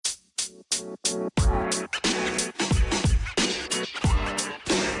Yo,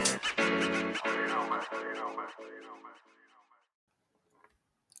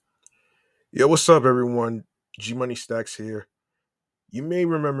 what's up, everyone? G Money Stacks here. You may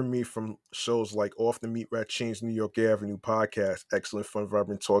remember me from shows like Off the Meat Rat Chains New York Avenue podcast, Excellent Fun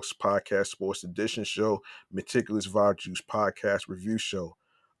Vibrant Talks podcast, Sports Edition show, Meticulous Vibe Juice podcast review show.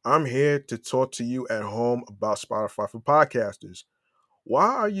 I'm here to talk to you at home about Spotify for podcasters. Why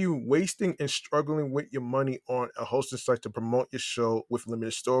are you wasting and struggling with your money on a hosting site to promote your show with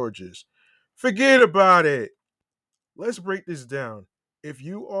limited storages? Forget about it. Let's break this down. If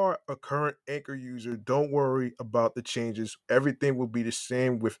you are a current Anchor user, don't worry about the changes. Everything will be the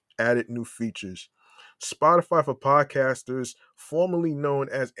same with added new features. Spotify for Podcasters, formerly known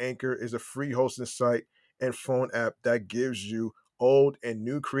as Anchor, is a free hosting site and phone app that gives you old and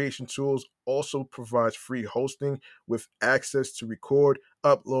new creation tools, also provides free hosting with access to record,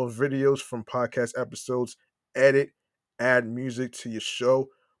 upload videos from podcast episodes, edit, add music to your show,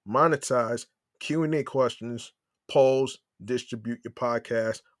 monetize, Q&A questions, polls, distribute your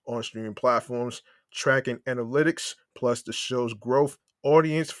podcast on streaming platforms, tracking analytics, plus the show's growth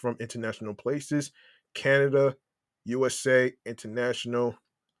audience from international places, Canada, USA, international,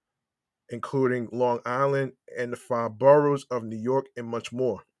 including Long Island and the 5 boroughs of New York, and much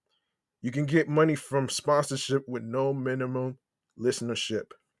more. You can get money from sponsorship with no minimum listenership.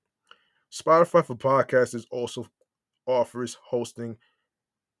 Spotify for Podcasters also offers hosting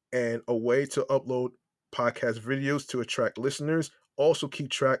and a way to upload podcast videos to attract listeners. Also keep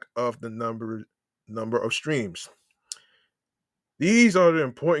track of the number of streams. These are the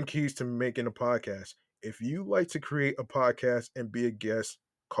important keys to making a podcast. If you like to create a podcast and be a guest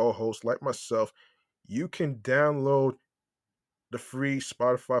co-host like myself, you can download the free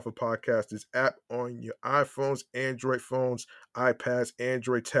Spotify for Podcasters app on your iPhones, Android phones, iPads,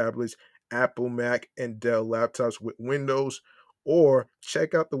 Android tablets, Apple, Mac, and Dell laptops with Windows, or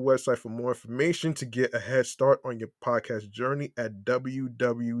check out the website for more information to get a head start on your podcast journey at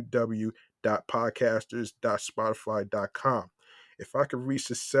www.podcasters.spotify.com. If I can reach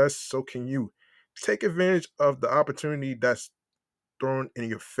success, so can you. Take advantage of the opportunity that's thrown in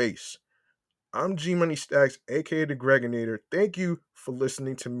your face. I'm G Money Stacks, aka the Gregonator. Thank you for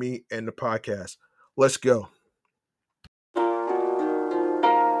listening to me and the podcast. Let's go.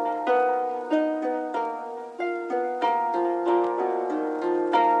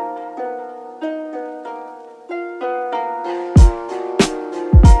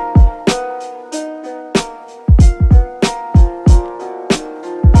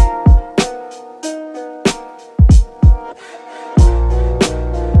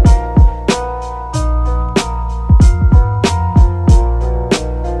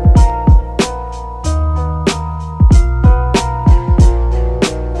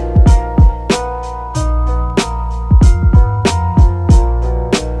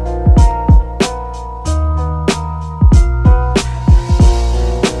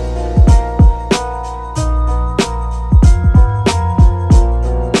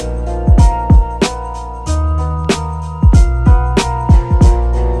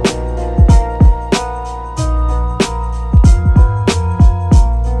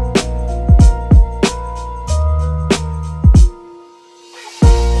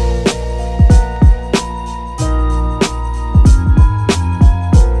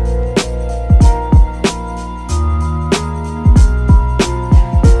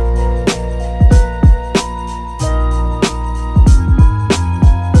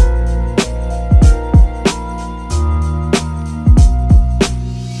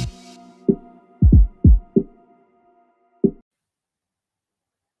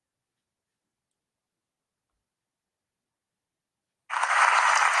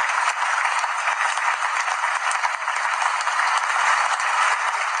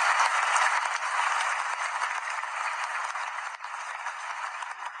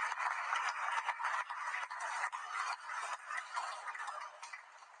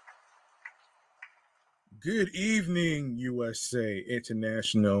 Good evening, USA,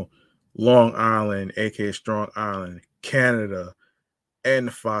 International, Long Island, aka Strong Island, Canada, and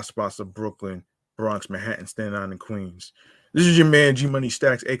the 5 spots of Brooklyn, Bronx, Manhattan, Staten Island, and Queens. This is your man G Money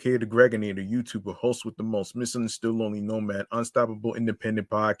Stacks, aka the Gregonator, YouTuber, host with the most, misunderstood, lonely nomad, unstoppable, independent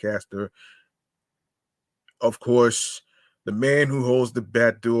podcaster. Of course, the man who holds the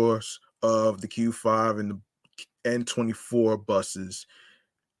back doors of the Q5 and the N24 buses,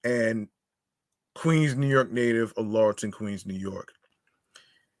 and Queens, New York native of Lawton, Queens, New York.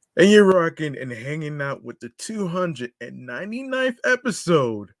 And you're rocking and hanging out with the 299th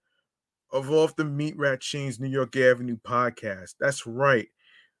episode of Off the Meat Rat Chains New York Avenue podcast. That's right.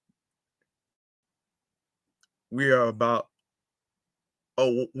 we are about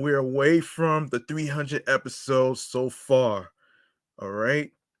we're away from the 300 episodes so far. All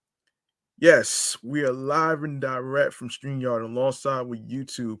right. Yes, we are live and direct from StreamYard alongside with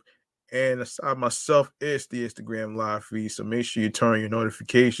YouTube. And aside myself is the Instagram live feed. So make sure you turn your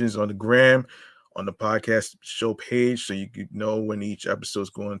notifications on the gram, on the podcast show page, so you can know when each episode is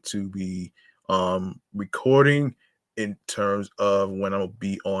going to be recording in terms of when I'll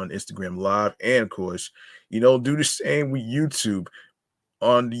be on Instagram live. And of course, do the same with YouTube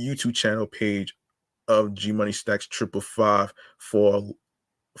on the YouTube channel page of G Money Stacks 555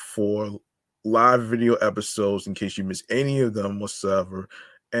 for live video episodes in case you miss any of them whatsoever.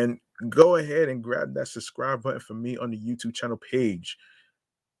 And go ahead and grab that subscribe button for me on the YouTube channel page.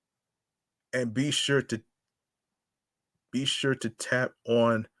 And be sure to tap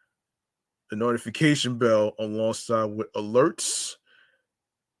on the notification bell alongside with alerts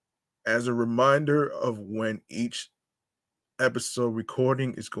as a reminder of when each episode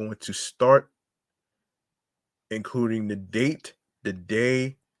recording is going to start, including the date, the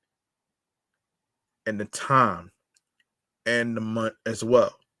day, and the time, and the month as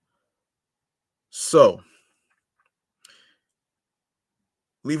well. So,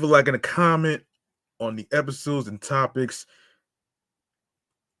 leave a like and a comment on the episodes and topics.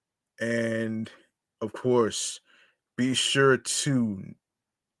 And of course, be sure to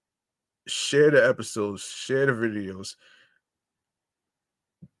share the episodes, share the videos,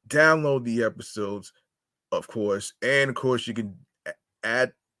 download the episodes, of course. And of course, you can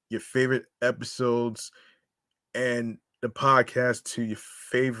add your favorite episodes and the podcast to your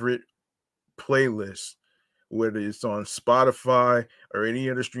favorite playlist, whether it's on Spotify or any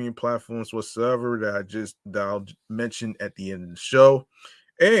other streaming platforms whatsoever that I'll mention at the end of the show.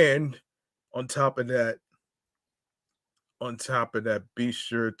 And on top of that, be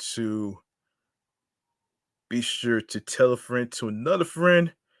sure to tell a friend to another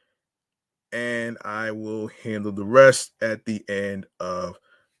friend, and I will handle the rest at the end of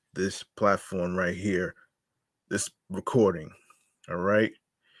this platform right here, this recording. All right.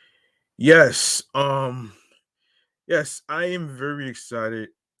 Yes. Yes, I am very excited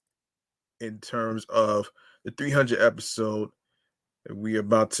in terms of the 300 episode. We're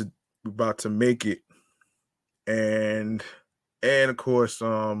about to make it, and of course, I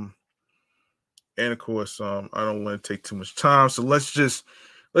don't want to take too much time, so let's just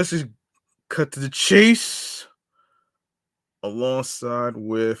cut to the chase alongside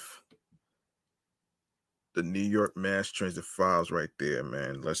with the New York Mass Transit Files right there,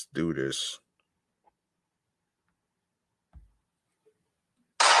 man. Let's do this.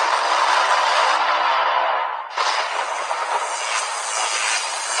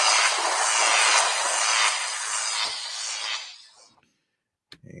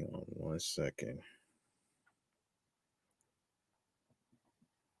 Hang on 1 second.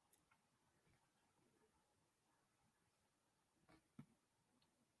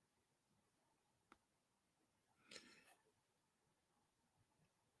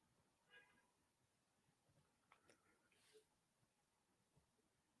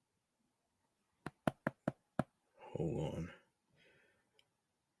 Hold on.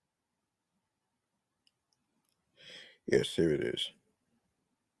 Yes, here it is.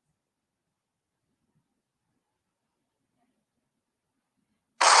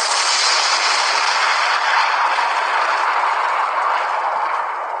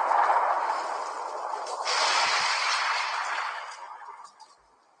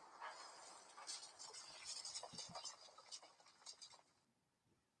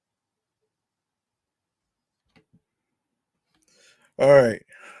 All right.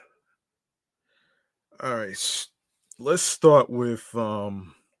 All right. Let's start with the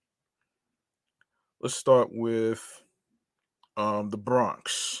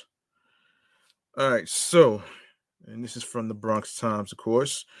Bronx. All right, so, and this is from the Bronx Times, of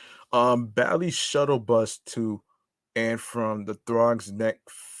course. Bally shuttle bus to and from the Throgs Neck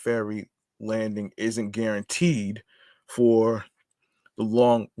ferry landing isn't guaranteed for the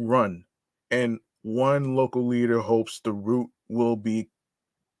long run, and one local leader hopes the route will be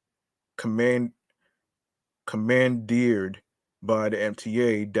commandeered by the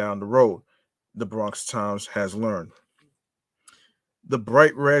MTA down the road, the Bronx Times has learned. The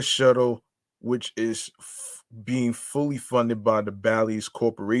Bright Red Shuttle, which is being fully funded by the Bally's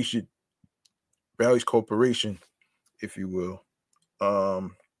Corporation, if you will.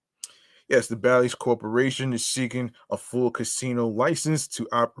 Yes, the Bally's Corporation is seeking a full casino license to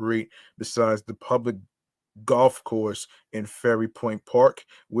operate besides the public golf course in Ferry Point Park,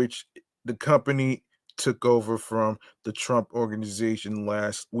 which the company took over from the Trump organization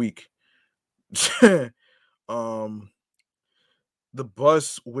last week. Um, the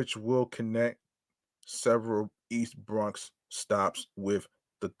bus, which will connect several East Bronx stops with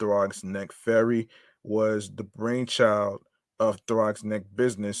the Throgs Neck Ferry, was the brainchild of Throgs Neck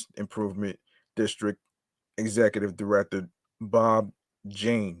Business Improvement District Executive Director Bob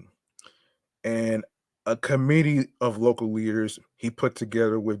Jane and a committee of local leaders he put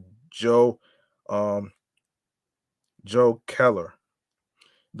together with Joe um, Joe Keller,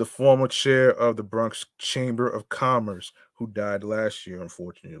 the former chair of the Bronx Chamber of Commerce, who died last year,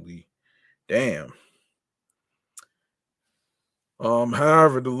 unfortunately. Damn.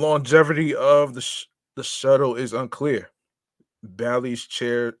 However, the longevity of the shuttle is unclear. Bally's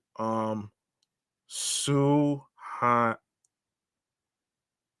chair, Sue Hi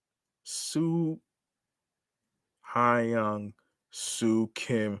Sue Hyung Soo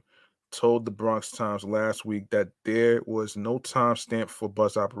Kim told the Bronx Times last week that there was no timestamp for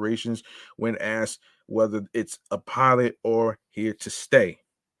bus operations when asked whether it's a pilot or here to stay.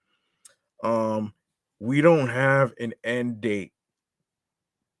 Um, we don't have an end date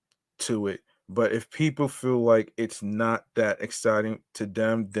to it, but if people feel like it's not that exciting to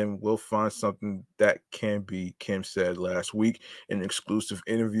them, then we'll find something that can be, Kim said last week in an exclusive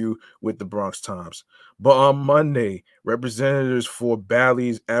interview with the Bronx Times. But on Monday, representatives for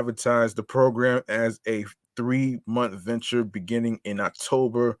Bally's advertised the program as a 3-month venture beginning in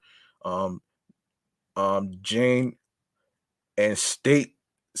October. Um, Jane and State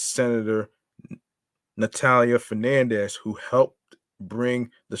Senator Natalia Fernandez, who helped bring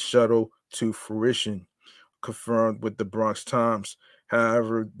the shuttle to fruition, confirmed with the Bronx Times.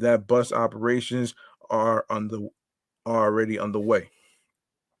 However, that bus operations are already underway.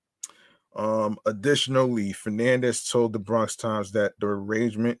 Additionally, Fernandez told the Bronx Times that the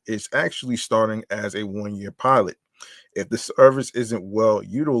arrangement is actually starting as a 1-year pilot. If the service isn't well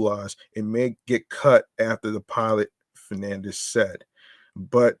utilized, it may get cut after the pilot, Fernandez said.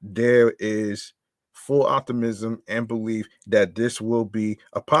 But there is full optimism and belief that this will be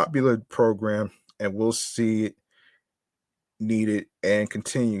a popular program and we'll see it needed and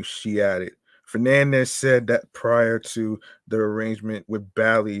continue, she added. Fernandez said that prior to the arrangement with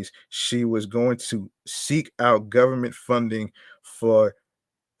Bally's, she was going to seek out government funding for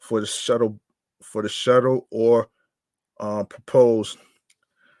for the shuttle for the shuttle or propose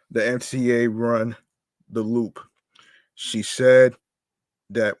the MTA run the loop. She said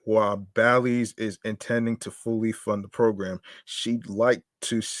that while Bally's is intending to fully fund the program, she'd like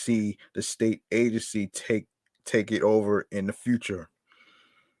to see the state agency take it over in the future.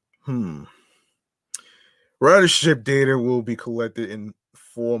 Hmm. Ridership data will be collected in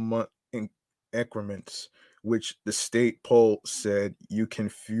 4-month increments, which the state poll said you can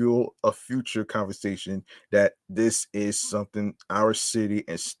fuel a future conversation that this is something our city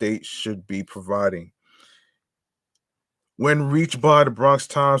and state should be providing. When reached by the Bronx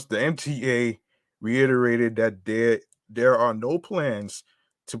Times, the MTA reiterated that there are no plans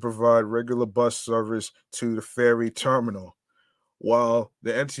to provide regular bus service to the ferry terminal. While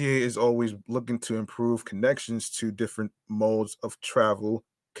the MTA is always looking to improve connections to different modes of travel,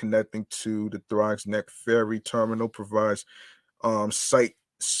 connecting to the Throgs Neck Ferry Terminal provides site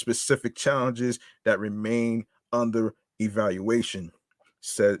specific challenges that remain under evaluation,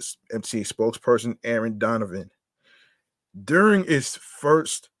 says MTA spokesperson Aaron Donovan. During its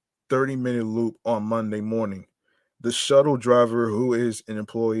first 30-minute loop on Monday morning, the shuttle driver, who is an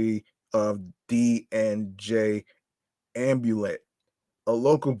employee of D&J Ambulet, a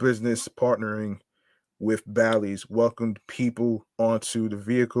local business partnering with Bally's, welcomed people onto the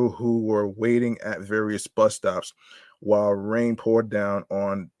vehicle who were waiting at various bus stops while rain poured down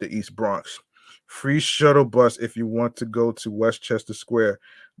on the East Bronx. Free shuttle bus if you want to go to Westchester Square,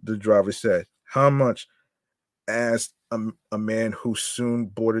 the driver said. How much? Asked a man who soon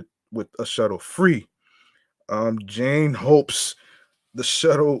boarded with a shuttle. Free. Jane hopes the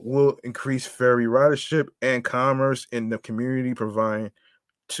shuttle will increase ferry ridership and commerce in the community, providing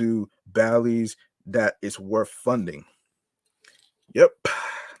to Bally's that is worth funding. Yep,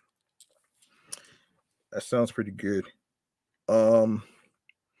 that sounds pretty good. Um,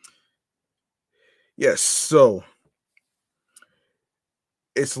 yes, so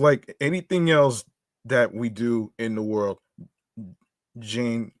it's like anything else that we do in the world.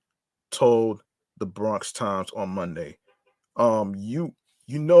 Jane told the Bronx Times on Monday. You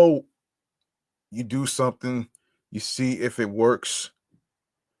you know you do something, you see if it works.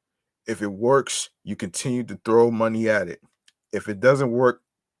 If it works, you continue to throw money at it. If it doesn't work,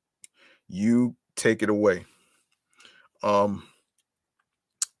 you take it away. Um,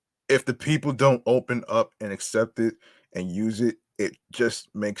 if the people don't open up and accept it and use it, it just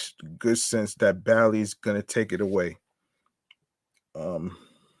makes good sense that Bally's gonna take it away.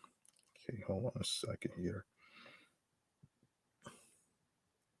 Okay, hold on a second here.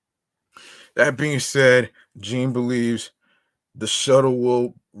 That being said, Gene believes the shuttle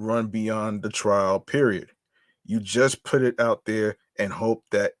will run beyond the trial period. You just put it out there and hope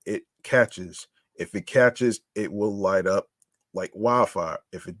that it catches. If it catches, it will light up like wildfire.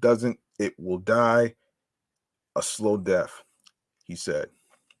 If it doesn't, it will die a slow death, he said.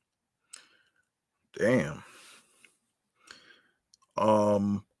 Damn.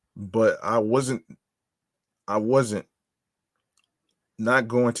 But I wasn't not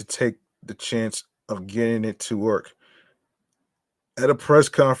going to take the chance of getting it to work. At a press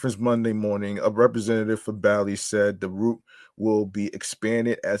conference Monday morning, a representative for Bally said the route will be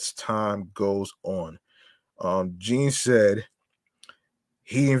expanded as time goes on. Gene said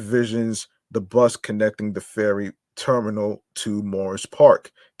he envisions the bus connecting the ferry terminal to Morris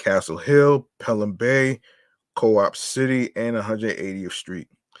Park, Castle Hill, Pelham Bay, Co-op City, and 180th Street.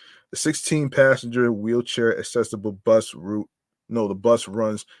 The 16-passenger wheelchair accessible bus route, no, the bus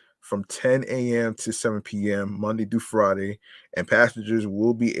runs from 10 a.m. to 7 p.m. Monday through Friday, and passengers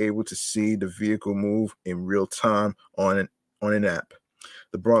will be able to see the vehicle move in real time on an app.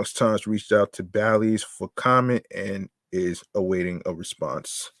 The Bronx Times reached out to Bally's for comment and is awaiting a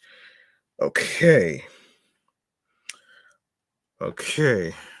response. Okay.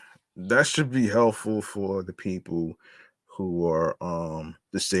 Okay. That should be helpful for the people who are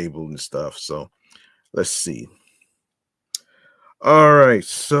disabled and stuff. So let's see.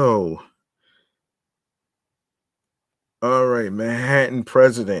 All right, Manhattan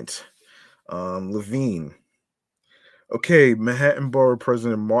president, Levine. Okay, Manhattan Borough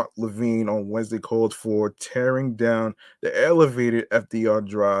President Mark Levine on Wednesday called for tearing down the elevated FDR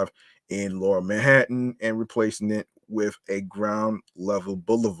Drive in Lower Manhattan and replacing it with a ground level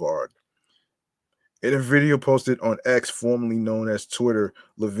boulevard. In a video posted on X, formerly known as Twitter,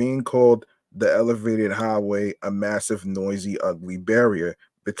 Levine called the elevated highway a massive, noisy, ugly barrier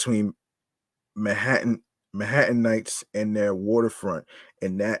between Manhattan Manhattanites and their waterfront,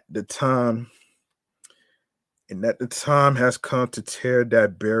 and that the time has come to tear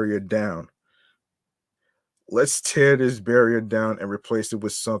that barrier down. Let's tear this barrier down and replace it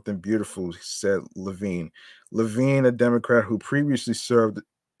with something beautiful, said Levine. Levine, a Democrat who previously served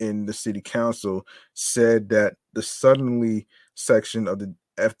in the city council, said that the southerly section of the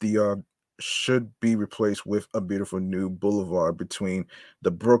FDR should be replaced with a beautiful new boulevard between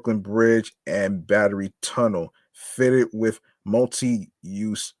the Brooklyn Bridge and Battery Tunnel, fitted with multi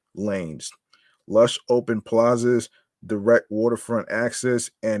use lanes, lush open plazas, direct waterfront access,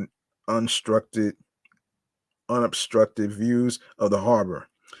 and unstructured unobstructed views of the harbor.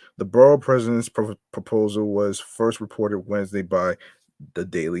 The borough president's proposal was first reported Wednesday by the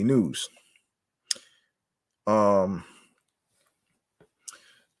Daily News. Um,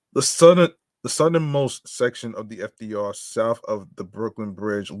 the southern the southernmost section of the FDR south of the Brooklyn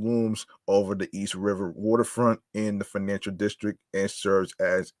Bridge looms over the East River waterfront in the financial district and serves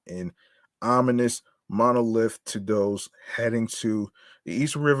as an ominous monolith to those heading to the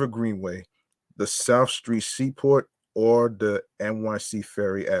East River Greenway, the South Street Seaport, or the NYC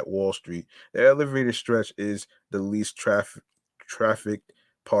ferry at Wall Street. The elevated stretch is the least trafficked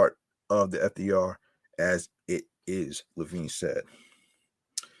part of the FDR, as it is, Levine said.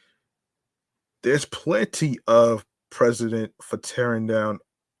 There's plenty of precedent for tearing down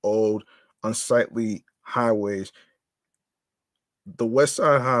old, unsightly highways. The West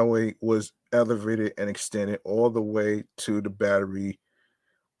Side Highway was elevated and extended all the way to the Battery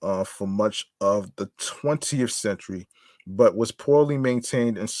for much of the 20th century, but was poorly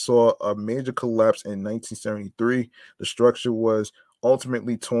maintained and saw a major collapse in 1973. The structure was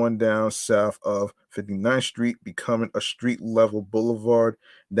ultimately torn down south of 59th Street, becoming a street level boulevard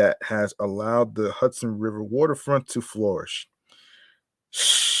that has allowed the Hudson River waterfront to flourish.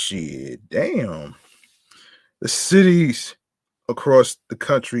 Shit, damn. The cities across the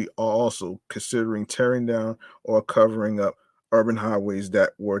country are also considering tearing down or covering up urban highways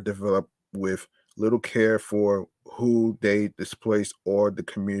that were developed with little care for who they displaced or the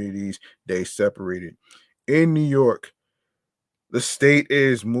communities they separated. In New York, the state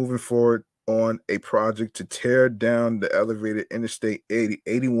is moving forward on a project to tear down the elevated Interstate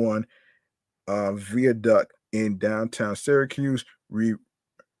 81 viaduct in downtown Syracuse,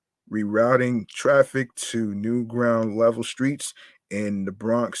 rerouting traffic to new ground level streets in the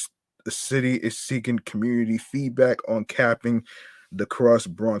Bronx. The city is seeking community feedback on capping the Cross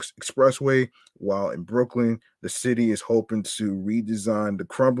Bronx Expressway, while in Brooklyn, the city is hoping to redesign the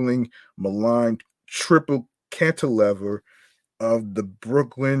crumbling, maligned triple cantilever of the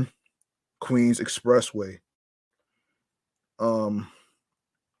Brooklyn Queens Expressway. Um,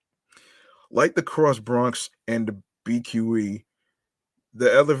 like the Cross Bronx and the BQE,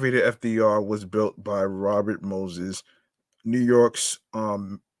 the elevated FDR was built by Robert Moses, New York's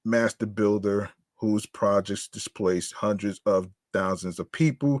master builder, whose projects displaced hundreds of thousands of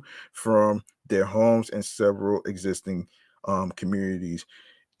people from their homes and several existing communities.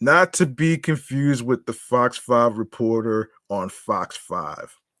 Not to be confused with the Fox 5 reporter on Fox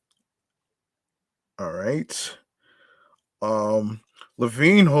 5. All right. Um,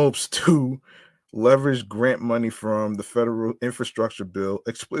 Levine hopes to leverage grant money from the federal infrastructure bill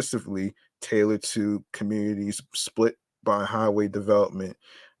explicitly tailored to communities split by highway development.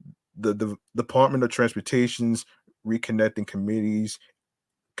 The Department of Transportation's Reconnecting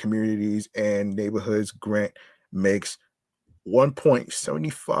Communities and Neighborhoods grant makes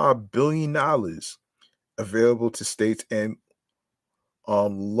 $1.75 billion available to states and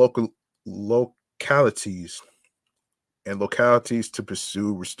local localities localities to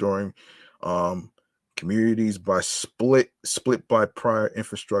pursue restoring um, communities by split by prior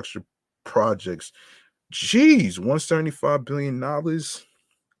infrastructure projects. Geez, $175 billion.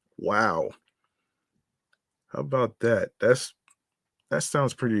 Wow, how about that? That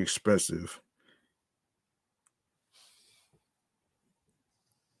sounds pretty expensive.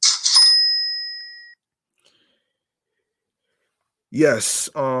 Yes,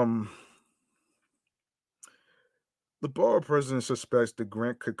 the borough president suspects the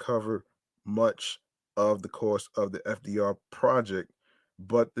grant could cover much of the cost of the FDR project,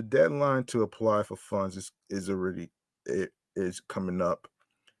 but the deadline to apply for funds is already it is coming up,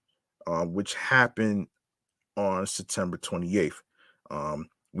 which happened on September 28th.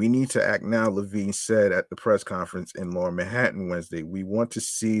 We need to act now, Levine said at the press conference in Lower Manhattan Wednesday. We want to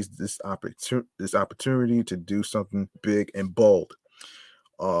seize this opportunity to do something big and bold.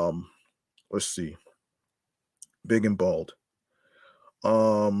 Um, let's see, big and bold.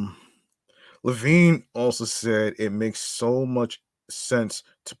 Um, Levine also said it makes so much sense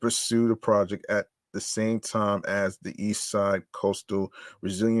to pursue the project at the same time as the East Side Coastal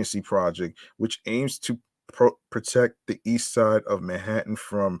Resiliency Project, which aims to protect the east side of Manhattan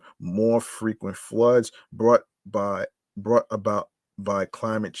from more frequent floods brought about by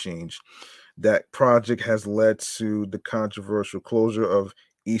climate change. That project has led to the controversial closure of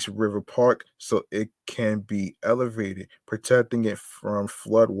East River Park so it can be elevated, protecting it from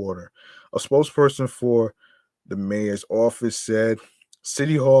floodwater. A spokesperson for the mayor's office said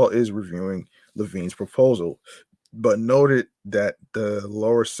City Hall is reviewing Levine's proposal, but noted that the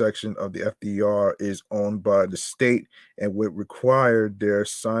lower section of the FDR is owned by the state and would require their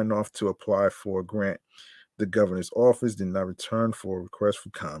sign off to apply for a grant. The governor's office did not return for a request for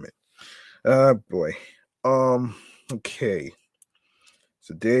comment. Boy. Um, okay.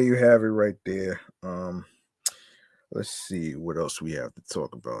 So there you have it right there. Let's see what else we have to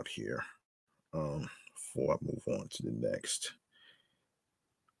talk about here. Before I move on to the next.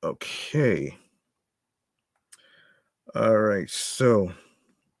 Okay. All right. So,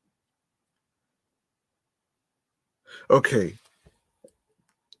 okay.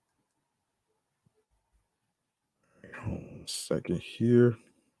 Hold on a second here.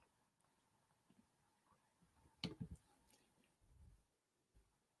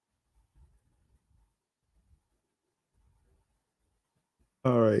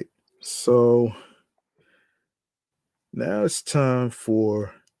 All right. So now it's time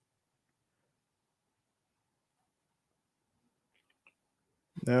for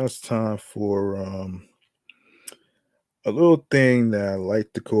a little thing that I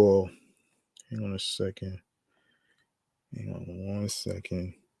like to call. Hang on a second. Hang on 1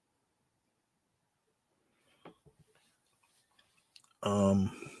 second.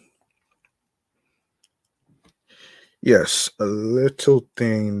 Um, yes, a little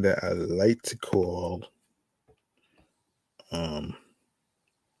thing that I like to call um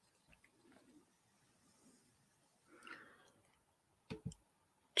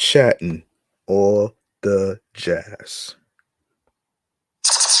chatting or the jazz.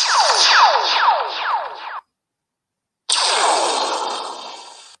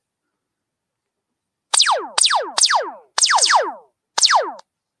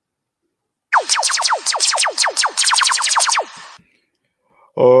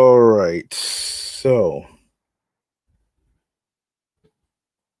 All right. So,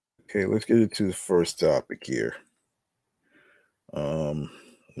 okay, let's get into the first topic here.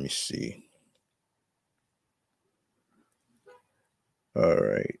 Let me see. All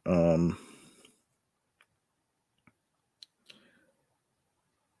right. Um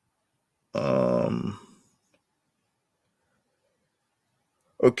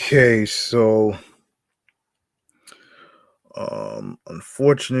Okay, so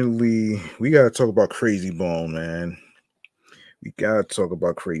unfortunately, we gotta talk about Crazy Bone, man. We gotta talk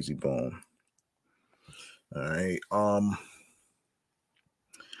about Crazy Bone. All right.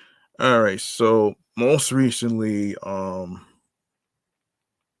 All right. So most recently,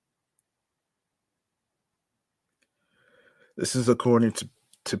 this is according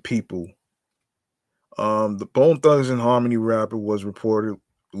to People. The Bone Thugs and Harmony rapper was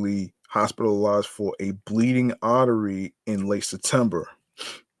reportedly hospitalized for a bleeding artery in late September.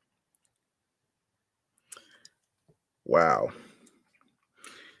 Wow.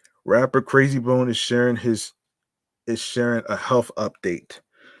 Rapper Crazy Bone is sharing a health update.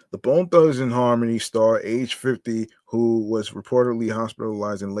 The Bone Thugs and Harmony star, age 50, who was reportedly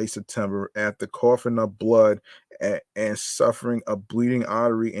hospitalized in late September after coughing up blood and suffering a bleeding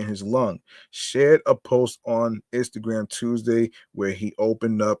artery in his lung, shared a post on Instagram Tuesday where he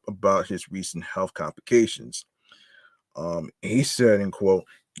opened up about his recent health complications. He said, in quote,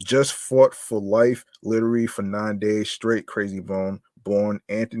 just fought for life, literally for 9 days straight, Crazy Bone, born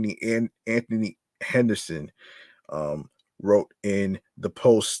Anthony Henderson, um, wrote in the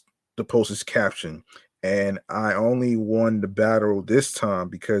post's caption. And I only won the battle this time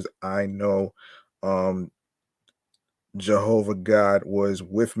because I know um, Jehovah God was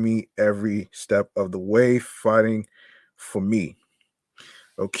with me every step of the way, fighting for me.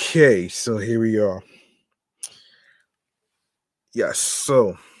 Okay, so here we are. Yes,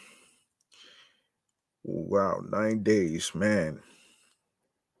 so wow, 9 days, man.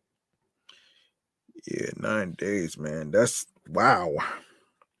 Yeah, 9 days, man. That's wow.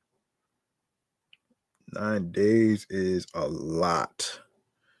 9 days is a lot.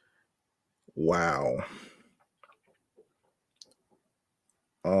 Wow.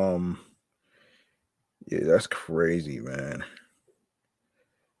 Um, yeah, that's crazy, man.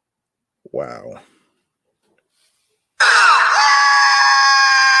 Wow.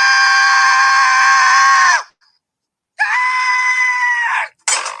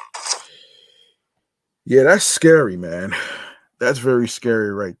 Yeah, that's scary, man. That's very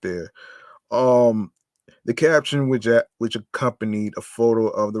scary right there. Um, the caption which accompanied a photo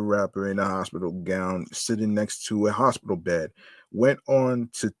of the rapper in a hospital gown sitting next to a hospital bed went on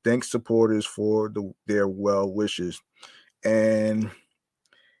to thank supporters for their well wishes. And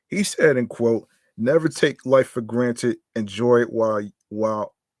he said, in quote, never take life for granted, enjoy it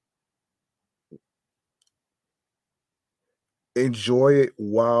while enjoy it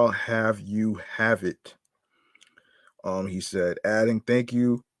while have it. He said, adding, thank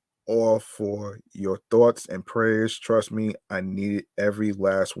you all for your thoughts and prayers. Trust me, I needed every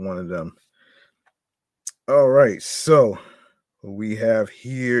last one of them. All right, so what we have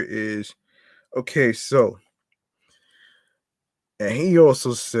here is okay, so and he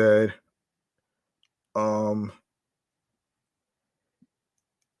also said, um,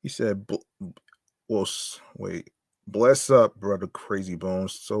 he said, well, wait, bless up, brother Crazy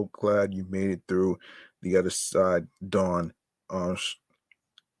Bones. So glad you made it through the other side, Dawn.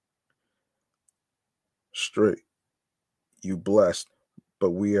 Straight, you blessed,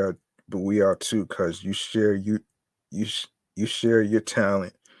 but we are too, cause you sh- you share your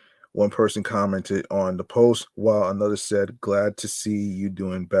talent. One person commented on the post, while another said, "Glad to see you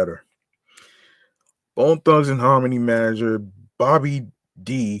doing better." Bone Thugs and Harmony manager Bobby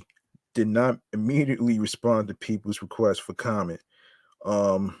D did not immediately respond to people's request for comment.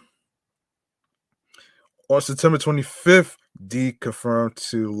 Um, on September 25th, D confirmed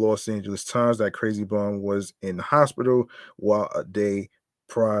to Los Angeles Times that Crazy Bone was in the hospital, while a day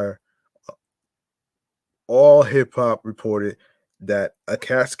prior, All Hip Hop reported that a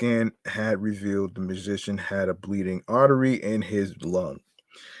CAT scan had revealed the musician had a bleeding artery in his lung.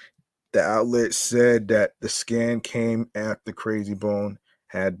 The outlet said that the scan came after Crazy Bone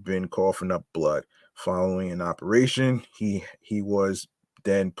had been coughing up blood. Following an operation, he was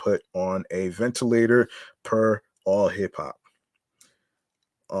then put on a ventilator per All Hip Hop.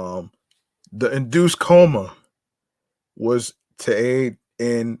 Um, the induced coma was to aid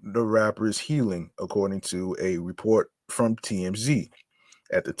in the rapper's healing, according to a report from TMZ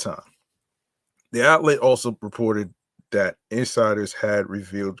at the time. The outlet also reported that insiders had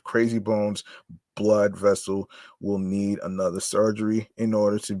revealed Crazy Bones' blood vessel will need another surgery in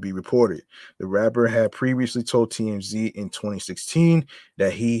order to be reported. The rapper had previously told TMZ in 2016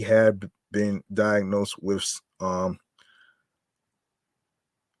 that he had been diagnosed with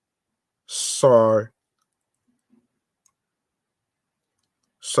SAR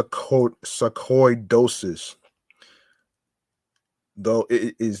sarcoidosis, though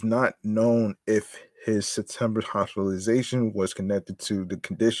it is not known if his September hospitalization was connected to the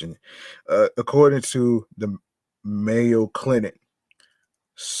condition. According to the Mayo Clinic,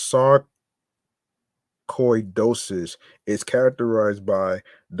 sarcoidosis is characterized by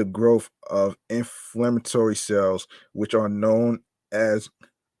the growth of inflammatory cells, which are known as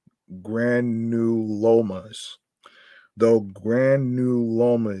granulomas. Though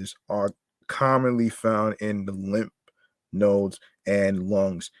granulomas are commonly found in the lymph nodes and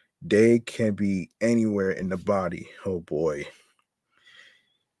lungs, they can be anywhere in the body. Oh boy.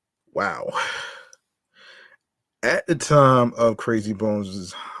 Wow. At the time of Crazy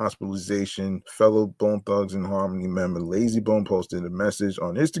Bones' hospitalization, fellow Bone Thugs and Harmony member Lazy Bone posted a message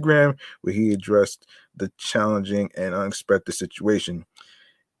on Instagram where he addressed the challenging and unexpected situation.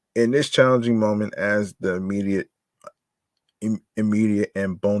 In this challenging moment, as the immediate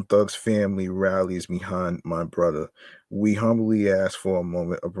and Bone Thugs family rallies behind my brother, we humbly ask for a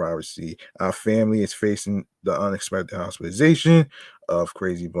moment of privacy. Our family is facing the unexpected hospitalization of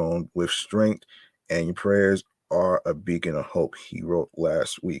Crazy Bone with strength, and your prayers are a beacon of hope, he wrote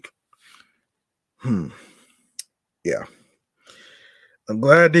last week. Yeah. I'm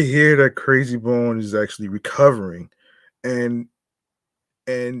glad to hear that Crazy Bone is actually recovering. And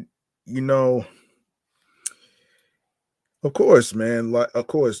you know, of course, man. Like, of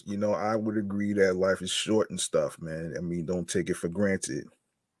course, I would agree that life is short and stuff, man. I mean, don't take it for granted.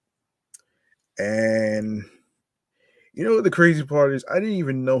 And the crazy part is, I didn't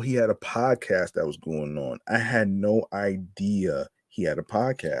even know he had a podcast that was going on. I had no idea he had a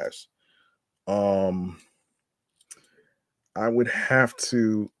podcast. I would have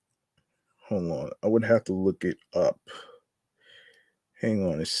to hold on. I would have to look it up. Hang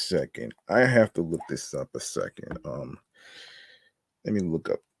on a second. I have to look this up a second. Let me look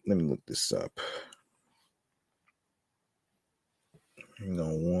this up. Hang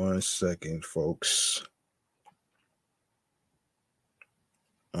on 1 second, folks.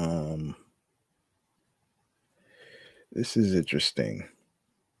 This is interesting.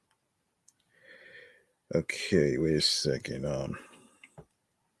 Okay, wait a second.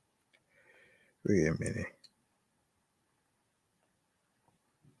 Wait a minute.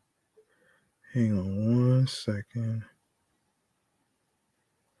 Hang on 1 second.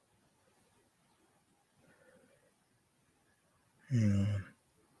 Hang on.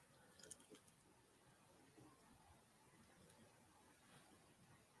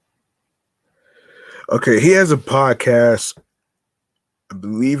 Okay, he has a podcast. I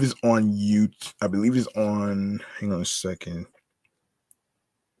believe it's on YouTube. I believe it's on. Hang on a second.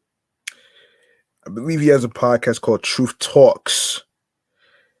 I believe he has a podcast called Truth Talks.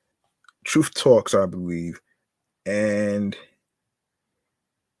 Truth Talks, I believe. And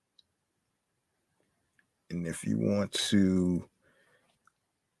if you want to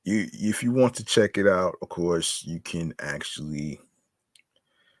check it out, of course, you can actually,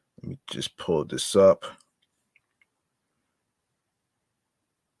 let me just pull this up.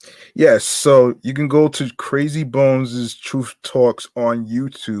 Yes, so you can go to Crazy Bones' Truth Talks on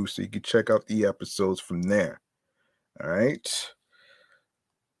YouTube, so you can check out the episodes from there. All right.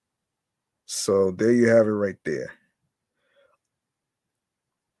 So there you have it right there.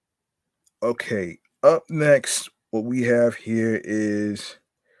 Okay, up next, what we have here is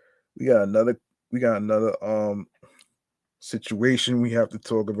we got another situation we have to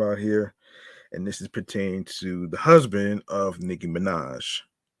talk about here, and this is pertaining to the husband of Nicki Minaj.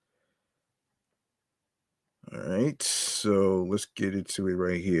 All right, so let's get into it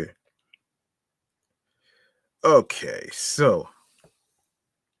right here. Okay, so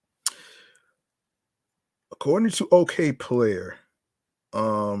according to Okayplayer,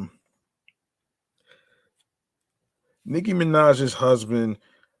 Nicki Minaj's husband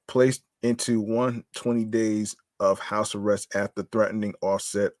placed into 120 days of house arrest after threatening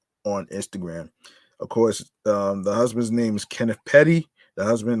Offset on Instagram. Of course, the husband's name is Kenneth Petty. The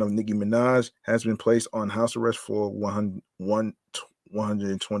husband of Nicki Minaj has been placed on house arrest for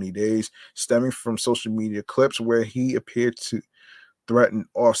 120 days, stemming from social media clips where he appeared to threaten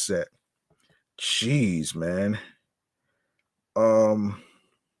Offset. Jeez, man.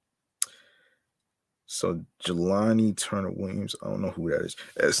 So Jelani Turner Williams, I don't know who that is.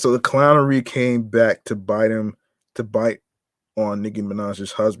 So the clownery came back to bite on Nicki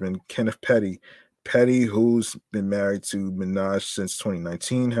Minaj's husband, Kenneth Petty. Petty, who's been married to Minaj since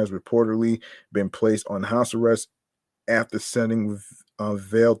 2019, has reportedly been placed on house arrest after sending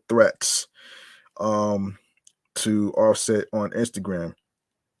veiled threats to Offset on Instagram.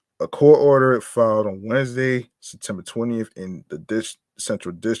 A court order filed on Wednesday, September 20th, in the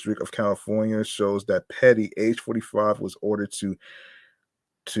Central District of California shows that Petty, age 45, was ordered to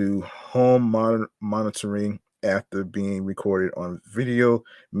to monitoring after being recorded on video,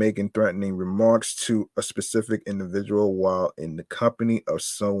 making threatening remarks to a specific individual while in the company of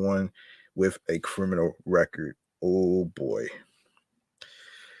someone with a criminal record. Oh boy.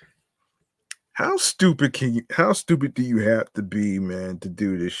 How stupid do you have to be, man, to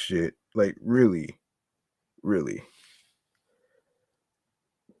do this shit? Like really? Really?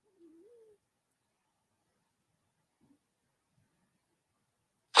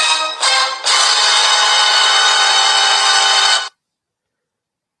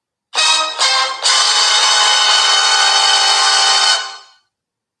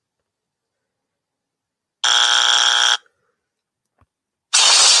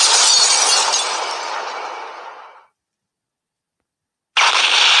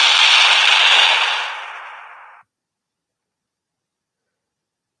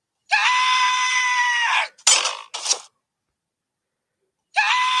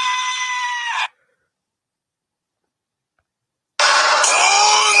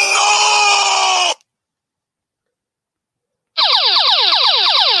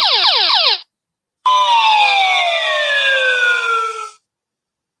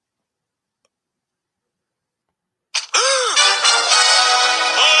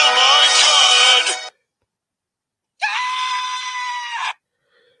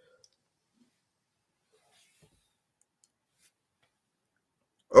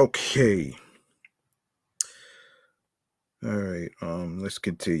 Okay. All right. Let's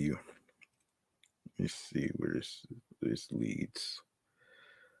continue. Let's see where this leads.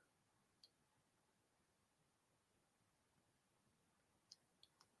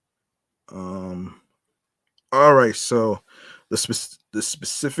 All right, so the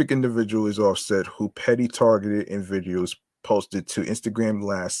specific individual is Offset, who Petty targeted in videos posted to Instagram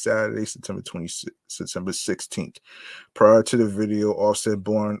last Saturday, September 16th. Prior to the video, Offset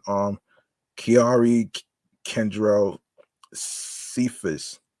born Kiari Kendrell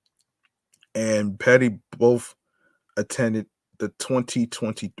Cephas and Petty both attended the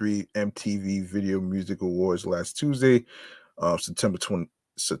 2023 MTV Video Music Awards last Tuesday, September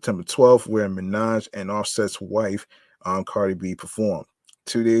 12th, where Minaj and Offset's wife, Cardi B, performed.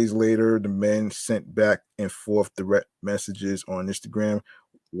 2 days later, the men sent back and forth direct messages on Instagram,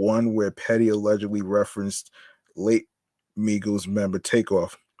 one where Petty allegedly referenced late Migos member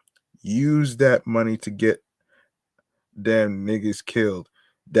Takeoff. Use that money to get damn niggas killed.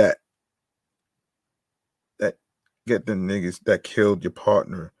 That get the niggas that killed your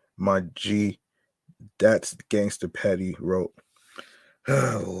partner, my G. That's gangster Petty wrote.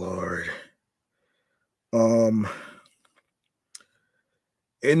 Oh Lord.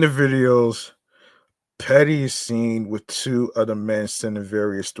 In the videos, Petty is seen with two other men sending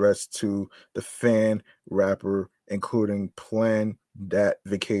various threats to the fan rapper, including plan that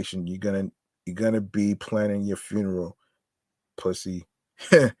vacation. You're gonna be planning your funeral, pussy.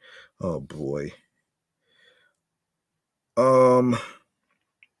 Oh boy.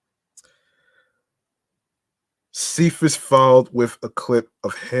 Cephas followed with a clip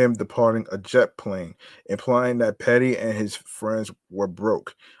of him departing a jet plane, implying that Petty and his friends were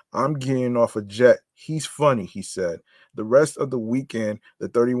broke. I'm getting off a jet. He's funny, he said. The rest of the weekend, the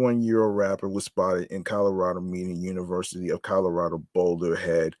 31-year-old rapper was spotted in Colorado meeting University of Colorado Boulder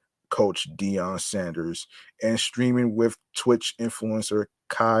head coach Deion Sanders and streaming with Twitch influencer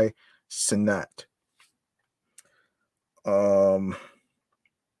Kai Cenat.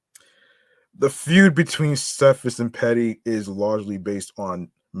 The feud between Cephas and Petty is largely based on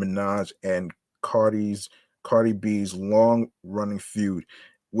Minaj and Cardi B's long-running feud,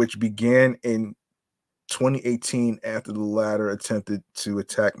 which began in 2018 after the latter attempted to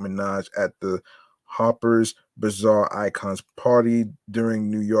attack Minaj at the Harper's Bazaar Icons party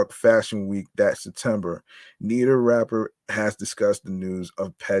during New York Fashion Week that September. Neither rapper has discussed the news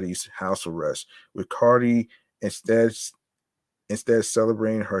of Petty's house arrest, with Cardi instead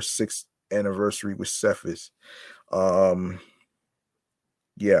celebrating her sixth anniversary with Cephas.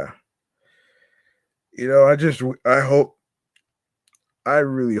 Yeah. I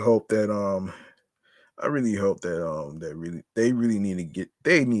really hope that they really need to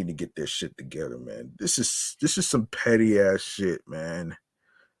get their shit together, man. This is some petty ass shit, man.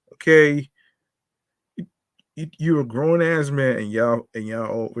 Okay. You're a grown ass man and y'all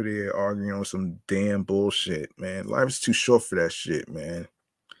over there arguing on some damn bullshit, man. Life's too short for that shit, man.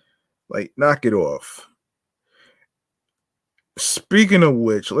 Like, knock it off. Speaking of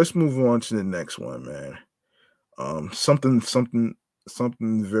which, let's move on to the next one, man. Something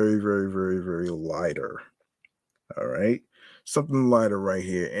very, very, very, very lighter. All right, something lighter right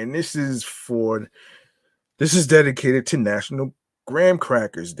here, and this is dedicated to National Graham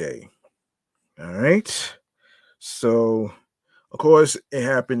Crackers Day. All right. So, of course, it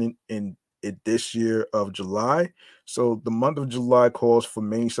happened in this year of July. So, the month of July calls for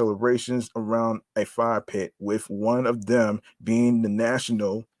many celebrations around a fire pit, with one of them being the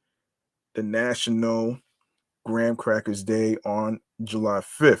National Graham Crackers Day on July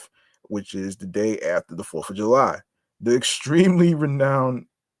 5th, which is the day after the 4th of July. The extremely renowned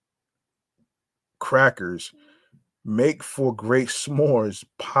crackers make for great s'mores,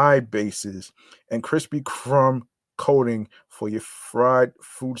 pie bases, and crispy crumb coating for your fried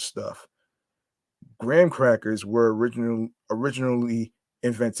food stuff. Graham crackers were originally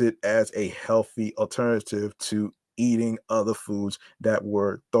invented as a healthy alternative to eating other foods that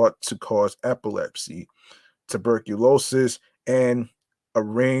were thought to cause epilepsy, tuberculosis, and a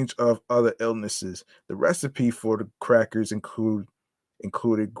range of other illnesses. The recipe for the crackers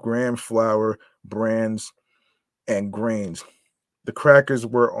included gram flour, brands, and grains. The crackers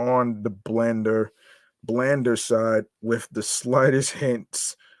were on the blander side with the slightest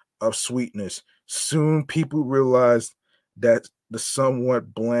hints of sweetness. Soon people realized that the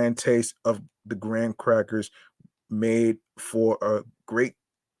somewhat bland taste of the graham crackers made for a great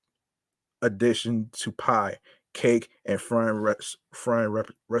addition to pie, cake, and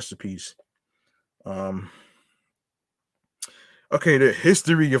recipes. Um, okay, the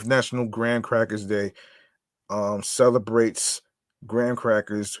history of National Graham Crackers Day celebrates graham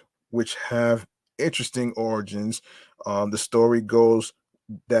crackers, which have interesting origins. The story goes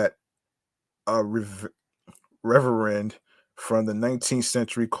that a reverend from the 19th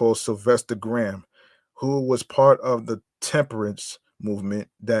century called Sylvester Graham, who was part of the temperance movement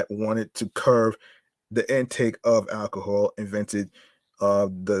that wanted to curb the intake of alcohol, invented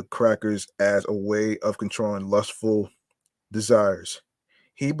the crackers as a way of controlling lustful desires.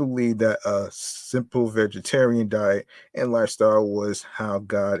 He believed that a simple vegetarian diet and lifestyle was how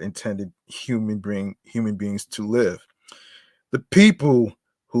God intended human beings to live. The people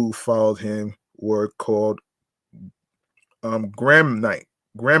who followed him were called Grahamites,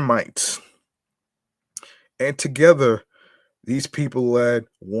 and together these people led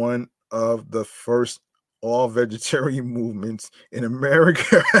one of the first all vegetarian movements in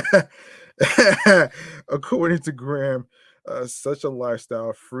America. According to Graham, such a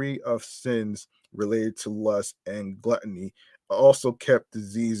lifestyle free of sins related to lust and gluttony also kept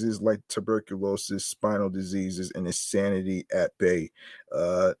diseases like tuberculosis, spinal diseases, and insanity at bay.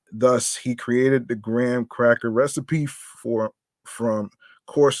 Thus, he created the Graham cracker recipe from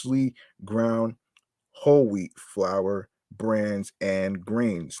coarsely ground whole wheat flour, brands, and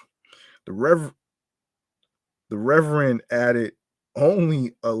grains. The the Reverend added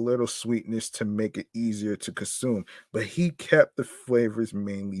only a little sweetness to make it easier to consume, but he kept the flavors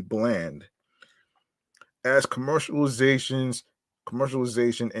mainly bland. As commercialization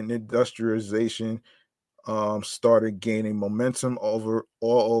and industrialization started gaining momentum all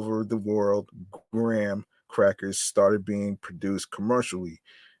over the world, graham crackers started being produced commercially.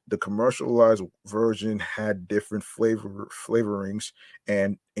 The commercialized version had different flavorings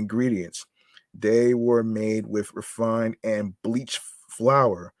and ingredients. They were made with refined and bleached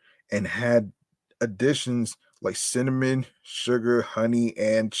flour and had additions like cinnamon, sugar, honey,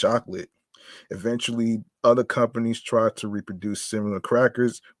 and chocolate. Eventually, other companies tried to reproduce similar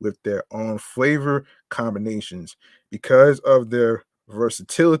crackers with their own flavor combinations. Because of their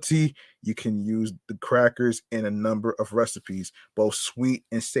versatility, you can use the crackers in a number of recipes, both sweet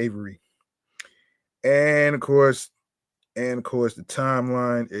and savory. And of course, the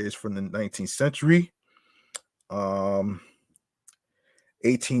timeline is from the 19th century, um,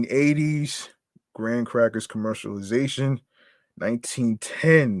 1880s, graham crackers commercialization,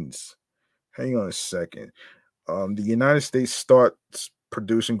 1910s. Hang on a second. The United States starts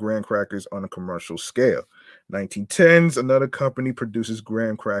producing graham crackers on a commercial scale. 1910s, another company produces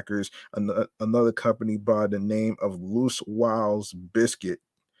graham crackers. Another company by the name of Loose Wiles Biscuit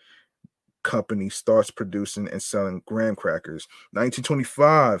Company starts producing and selling graham crackers.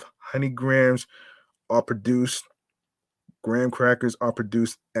 1925, honey grams are produced. Graham crackers are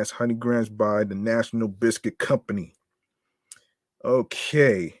produced as honey grams by the National Biscuit Company.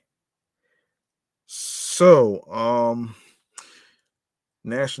 Okay, so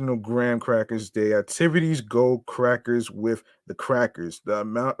National Graham Crackers Day activities go crackers with the crackers. The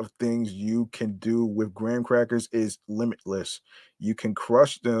amount of things you can do with graham crackers is limitless. You can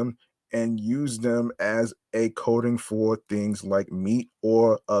crush them and use them as a coating for things like meat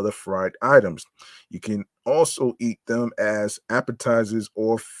or other fried items. You can also eat them as appetizers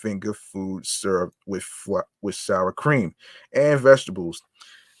or finger food served with sour cream and vegetables.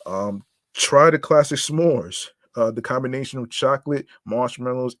 Um, Try the classic s'mores. The combination of chocolate,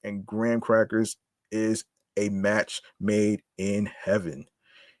 marshmallows, and graham crackers is a match made in heaven.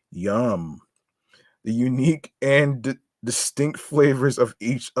 Yum. The unique and distinct flavors of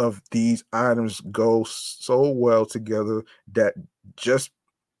each of these items go so well together that just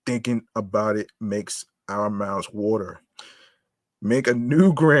thinking about it makes our mouths water. Make a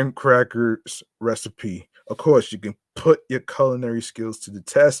new graham crackers recipe. Of course, you can put your culinary skills to the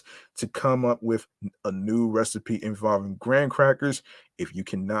test to come up with a new recipe involving graham crackers. If you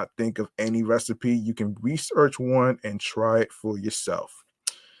cannot think of any recipe, you can research one and try it for yourself,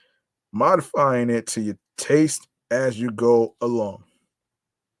 modifying it to your taste as you go along.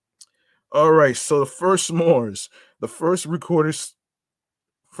 All right, so the first s'mores, the first recorded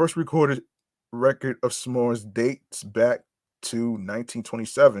record of s'mores dates back to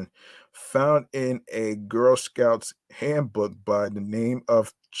 1927, found in a Girl Scouts handbook by the name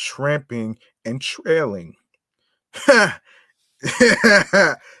of Tramping and Trailing.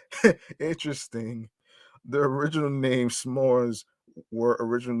 Interesting. The original name s'mores were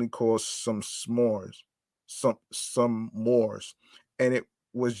originally called some mores, and it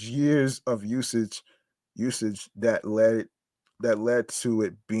was years of usage that led to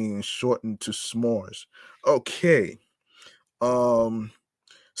it being shortened to s'mores. Okay. Um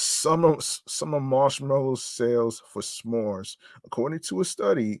summer marshmallow sales for s'mores. According to a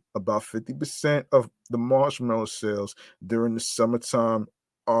study, about 50% of the marshmallow sales during the summertime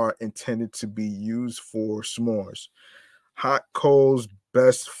are intended to be used for s'mores. Hot coals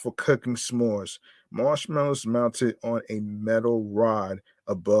best for cooking s'mores. Marshmallows mounted on a metal rod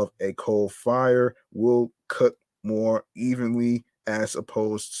above a coal fire will cook more evenly as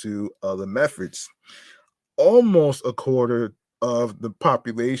opposed to other methods. Almost a quarter of the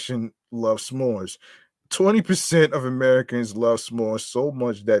population love s'mores. 20% of Americans love s'mores so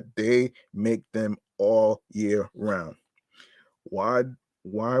much that they make them all year round. Why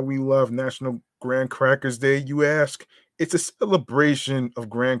why we love National Graham Crackers Day, you ask? It's a celebration of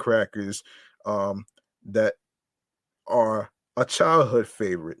graham crackers um, that are a childhood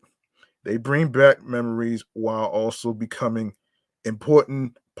favorite. They bring back memories while also becoming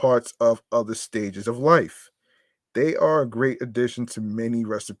important parts of other stages of life. They are a great addition to many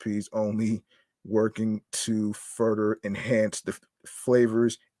recipes, only working to further enhance the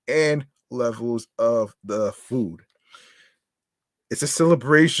flavors and levels of the food. It's a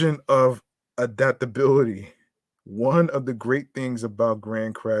celebration of adaptability. One of the great things about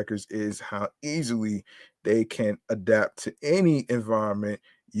graham crackers is how easily they can adapt to any environment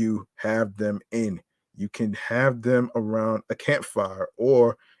you have them in. You can have them around a campfire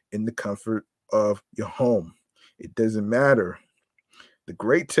or in the comfort of your home. It doesn't matter. The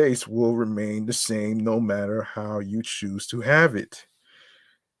great taste will remain the same no matter how you choose to have it.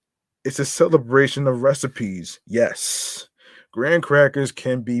 It's a celebration of recipes. Yes. Graham crackers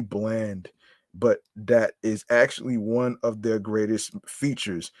can be bland, but that is actually one of their greatest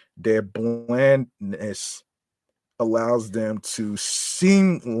features. Their blandness allows them to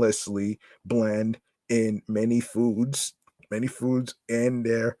seamlessly blend in many foods and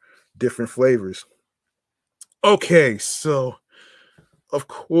their different flavors. Okay, so of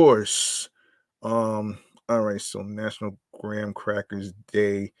course, all right, so National Graham Crackers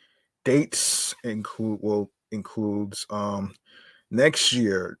Day dates includes next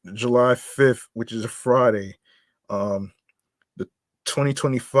year, July 5th, which is a Friday, um the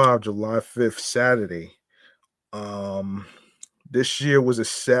 2025 July 5th Saturday. Um this year was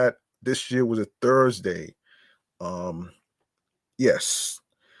a Thursday. Um yes,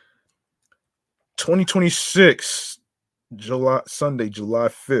 2026 July Sunday, July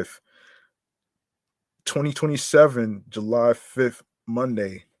 5th, 2027 July 5th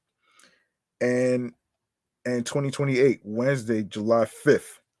Monday, and 2028 Wednesday, July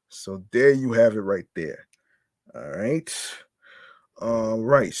 5th. So there you have it right there. All right. All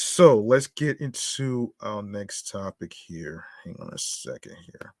right. So let's get into our next topic here. Hang on a second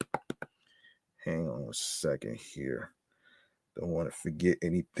here. Hang on a second here. Don't want to forget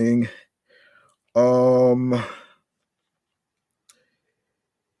anything. Um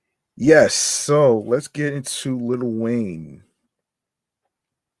yes, so let's get into Little Wayne.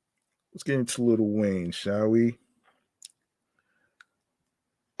 Let's get into Little Wayne, shall we?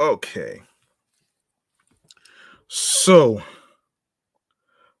 Okay. So,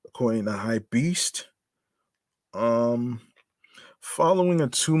 according to Hype Beast, um following a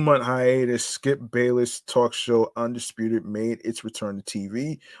 2-month hiatus, Skip Bayless' talk show Undisputed made its return to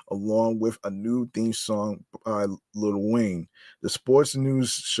TV along with a new theme song by Lil Wayne. The sports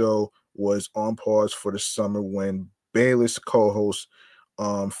news show was on pause for the summer when Bayless co host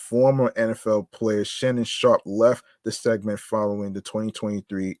Former NFL player Shannon Sharp left the segment following the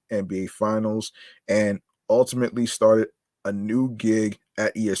 2023 NBA Finals and ultimately started a new gig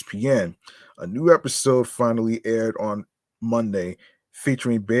at ESPN. A new episode finally aired on Monday,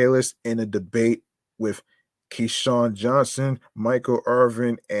 featuring Bayless in a debate with Keyshawn Johnson, Michael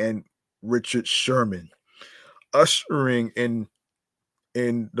Irvin, and Richard Sherman, ushering in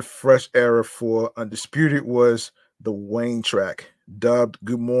the fresh era for Undisputed was the Wayne track, dubbed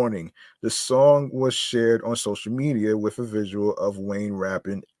Good Morning. The song was shared on social media with a visual of Wayne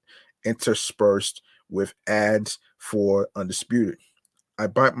rapping interspersed with ads for Undisputed. I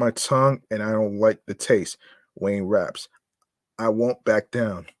bite my tongue and I don't like the taste, Wayne raps. I won't back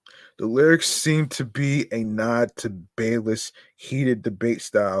down. The lyrics seem to be a nod to Bayless' heated debate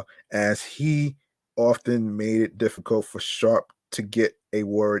style, as he often made it difficult for Sharp to get a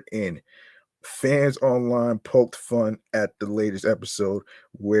word in. Fans online poked fun at the latest episode,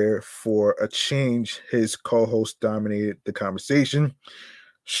 where for a change, his co host dominated the conversation.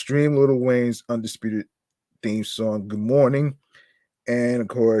 Stream Lil Wayne's Undisputed theme song, Good Morning. And of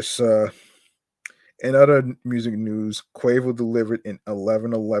course, in other music news, Quavo delivered an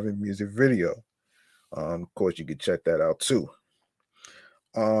 11:11 music video. Of course, you can check that out too.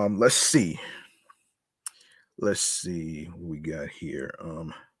 Let's see. Let's see what we got here.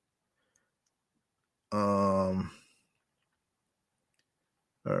 All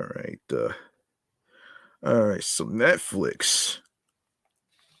right. All right. So Netflix.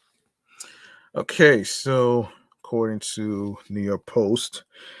 Okay. So according to New York Post,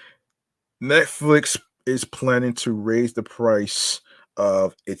 Netflix is planning to raise the price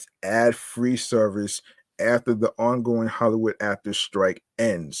of its ad-free service after the ongoing Hollywood actors strike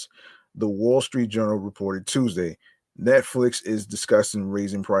ends. The Wall Street Journal reported Tuesday. Netflix is discussing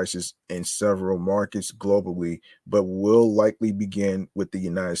raising prices in several markets globally, but will likely begin with the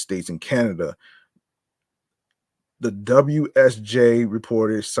United States and Canada. The WSJ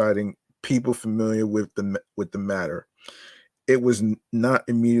reported, citing people familiar with the matter. It was not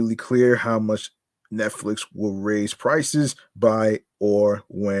immediately clear how much Netflix will raise prices by or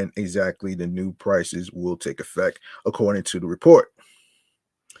when exactly the new prices will take effect, according to the report.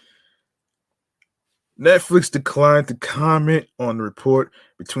 Netflix declined to comment on the report.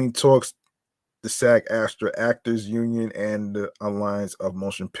 Between talks, the SAG-AFTRA Actors Union and the Alliance of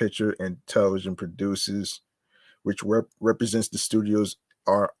Motion Picture and Television Producers, which represents the studios,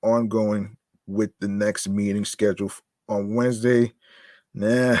 are ongoing, with the next meeting scheduled on Wednesday.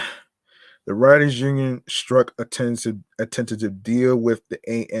 The Writers Union struck a tentative deal with the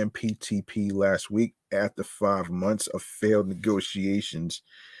AMPTP last week after 5 months of failed negotiations.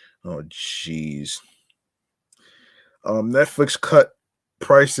 Oh, jeez. Netflix cut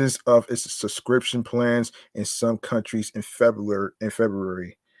prices of its subscription plans in some countries in February.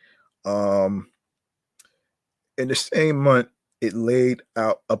 In the same month, it laid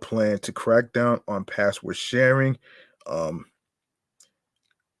out a plan to crack down on password sharing.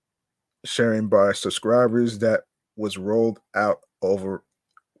 Sharing by subscribers that was rolled out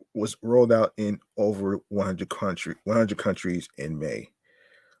in over 100 countries in May.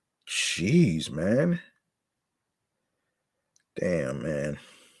 Jeez, man. Damn, man.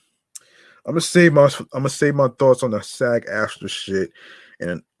 I'm gonna save my thoughts on the SAG-AFTRA shit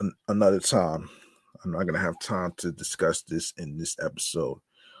in another time. I'm not gonna have time to discuss this in this episode.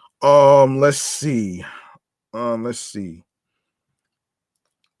 Let's see. Let's see.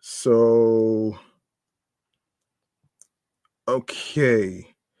 So,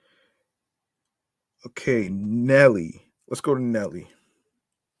 okay. Okay, Nelly. Let's go to Nelly.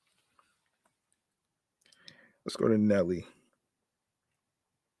 Let's go to Nelly.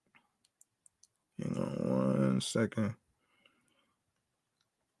 Hang on 1 second.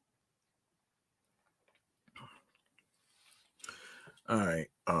 All right.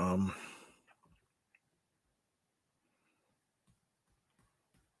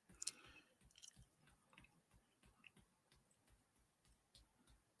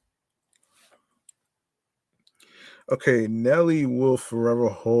 Okay, Nelly will forever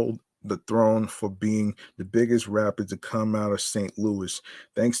hold the throne for being the biggest rapper to come out of St. Louis.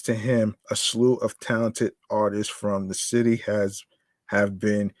 Thanks to him, a slew of talented artists from the city have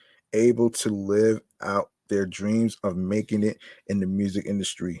been able to live out their dreams of making it in the music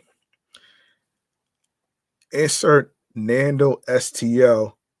industry. Insert Nando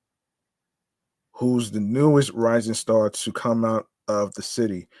STL, who's the newest rising star to come out of the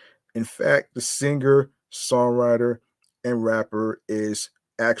city. In fact, the singer, songwriter, and rapper is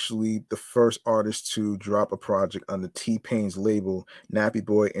actually the first artist to drop a project on the T-Pain's label, Nappy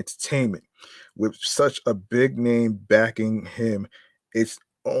Boy Entertainment. With such a big name backing him, It's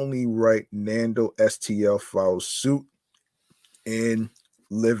only right Nando STL follows suit in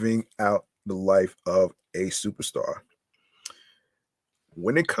living out the life of a superstar.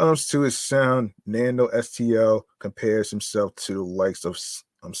 When it comes to his sound, Nando STL compares himself to the likes of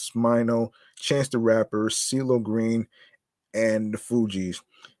Smino, Chance the Rapper, CeeLo Green, and the Fugees.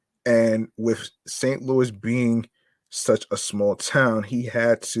 And with St. Louis being such a small town, he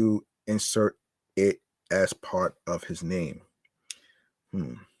had to insert it as part of his name.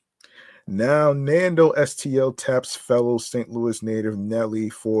 Now, Nando STL taps fellow St. Louis native Nelly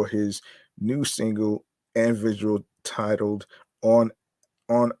for his new single and visual titled "On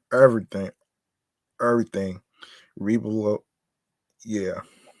Everything." Read below, yeah,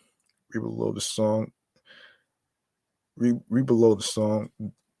 read below the song. Read below the song.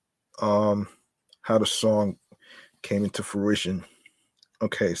 How the song came into fruition.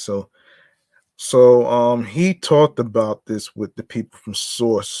 Okay, so he talked about this with the people from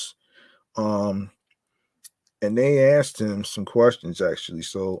Source. And they asked him some questions actually.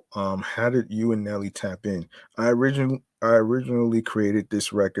 So how did you and Nelly tap in? I originally created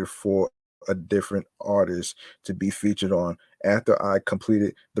this record for a different artist to be featured on. After I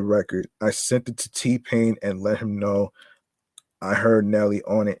completed the record, I sent it to T-Pain and let him know I heard Nelly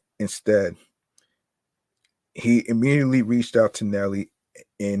on it instead. He immediately reached out to Nelly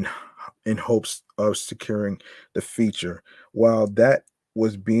in in hopes of securing the feature. While that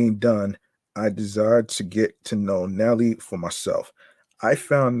was being done, I desired to get to know Nelly for myself. I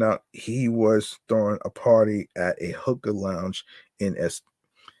found out he was throwing a party at a hookah lounge in S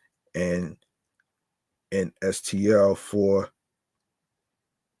and in STL for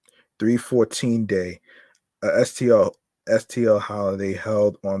 314 day, a STL holiday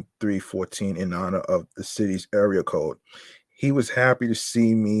held on 314 in honor of the city's area code. He was happy to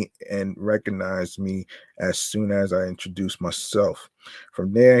see me and recognized me as soon as I introduced myself.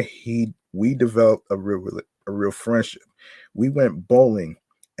 From there, he we developed a real friendship. We went bowling,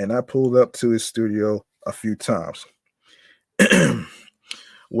 and I pulled up to his studio a few times.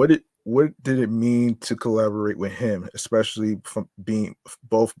 What did it mean to collaborate with him, especially from being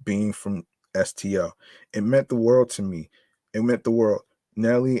from STL? It meant the world to me. It meant the world.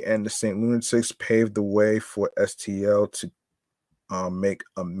 Nelly and the St. Lunatics paved the way for STL to make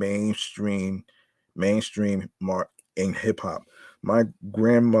a mainstream mark in hip hop. My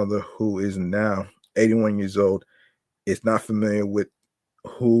grandmother, who is now 81 years old, is not familiar with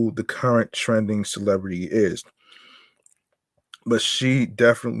who the current trending celebrity is, but she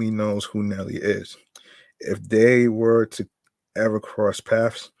definitely knows who Nelly is. If they were to ever cross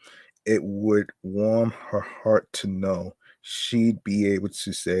paths, it would warm her heart to know she'd be able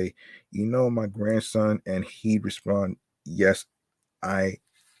to say, my grandson, and he'd respond, yes, I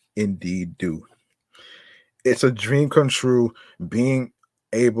indeed do. It's a dream come true being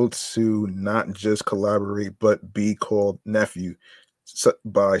able to not just collaborate, but be called nephew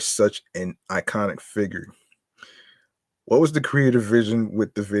by such an iconic figure. What was the creative vision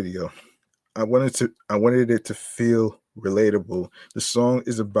with the video? I wanted it to feel relatable. The song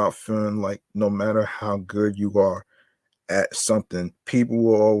is about feeling like no matter how good you are at something, people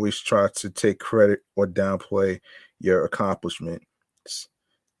will always try to take credit or downplay your accomplishment.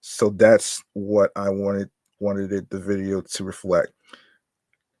 So that's what I wanted the video to reflect.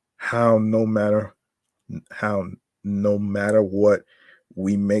 How how no matter what,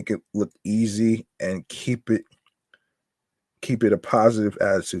 we make it look easy and keep it a positive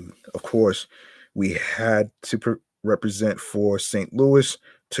attitude. Of course, we had to represent for St. Louis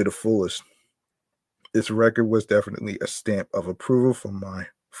to the fullest. This record was definitely a stamp of approval from my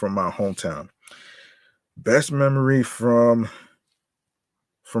hometown. Best memory from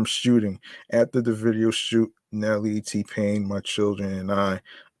shooting. After the video shoot, Nelly, T Pain, my children, and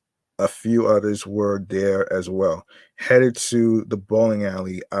a few others were there as well. Headed to the bowling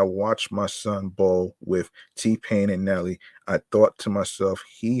alley, I watched my son bowl with T Pain and Nelly. I thought to myself,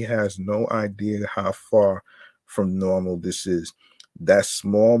 he has no idea how far from normal this is. That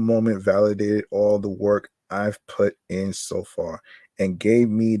small moment validated all the work I've put in so far and gave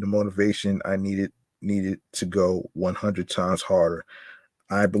me the motivation I needed to go 100 times harder.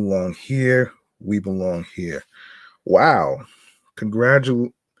 I belong here. We belong here. Wow.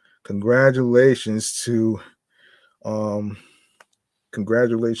 Congratu- congratulations to um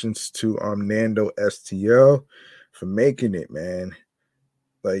Nando STL for making it, man.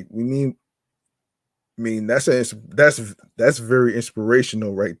 Like we need I mean that's very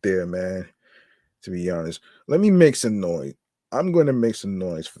inspirational right there, man, to be honest. Let me make some noise. I'm going to make some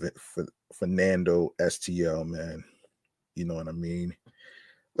noise for Nando STL, man. You know what I mean?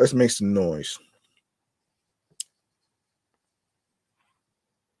 Let's make some noise.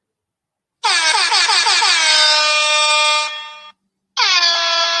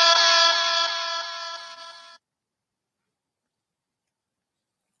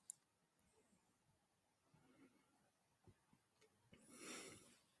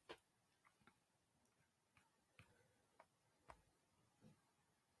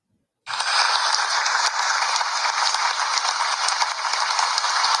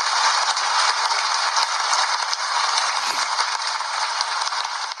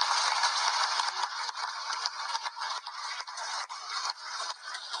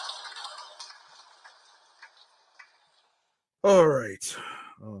 All right.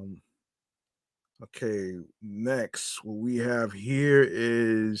 Um, okay, next, what we have here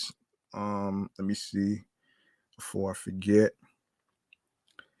is let me see before I forget.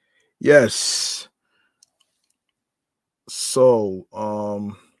 Yes. So,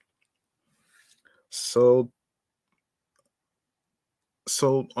 so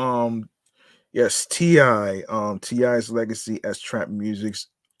so yes, Ti's legacy as trap music's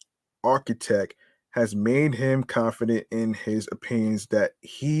architect has made him confident in his opinions that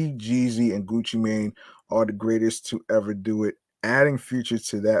he, Jeezy, and Gucci Mane are the greatest to ever do it, adding Future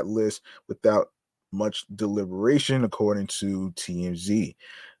to that list without much deliberation, according to TMZ.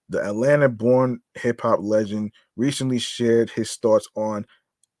 The Atlanta born hip hop legend recently shared his thoughts on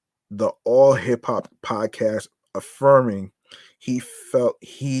the All Hip Hop podcast, affirming he felt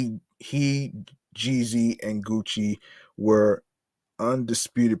he, Jeezy, and Gucci were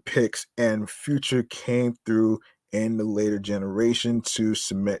undisputed picks, and Future came through in the later generation to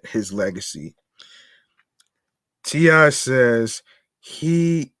cement his legacy. Ti says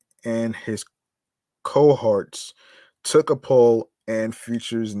he and his cohorts took a poll, and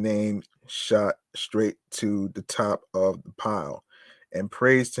Future's name shot straight to the top of the pile, and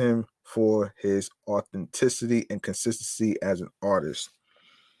praised him for his authenticity and consistency as an artist.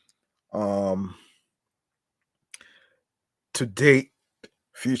 Um, to date,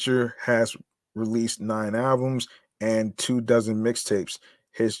 Future has released 9 albums and 2 dozen mixtapes.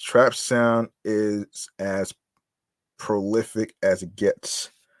 His trap sound is as prolific as it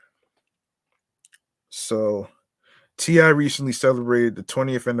gets. So, T.I. recently celebrated the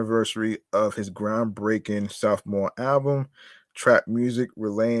 20th anniversary of his groundbreaking sophomore album, Trap Music,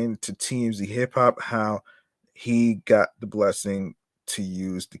 relaying to TMZ Hip Hop how he got the blessing to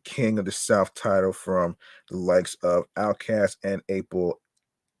use the King of the South title from the likes of Outkast and April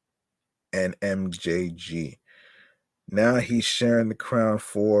and MJG. Now he's sharing the crown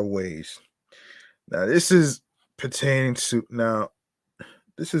 4 ways. Now this is pertaining to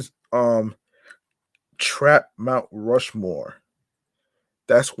this is Trap Mount Rushmore.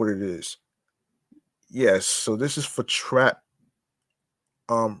 That's what it is. Yes, so this is for Trap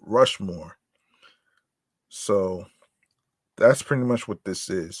Rushmore. So that's pretty much what this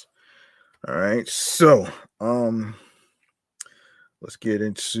is. All right. So let's get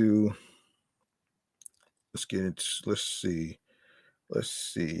into let's see. Let's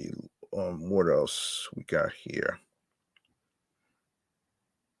see what else we got here.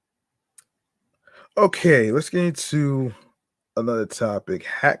 Okay, let's get into another topic,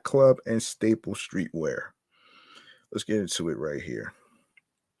 Hat Club and staple streetwear. Let's get into it right here.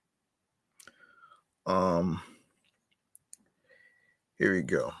 Um Here we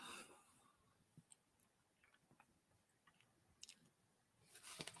go.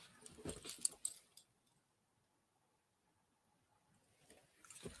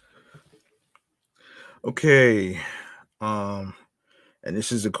 Okay. Um and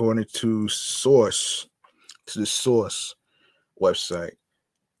this is according to the Source website.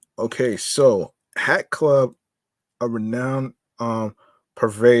 Okay, so Hat Club, a renowned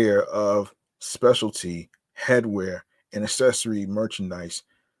purveyor of specialty headwear and accessory merchandise.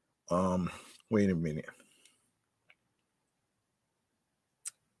 Wait a minute.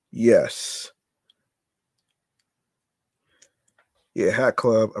 Yes. Yeah, Hat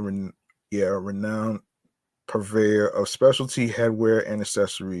Club, a renowned purveyor of specialty headwear and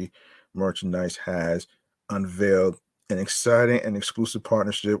accessory merchandise, has unveiled an exciting and exclusive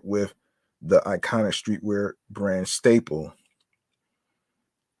partnership with the iconic streetwear brand Staple.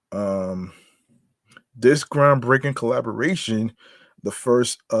 Um, this groundbreaking collaboration, the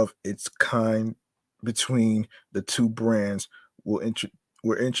first of its kind between the two brands, will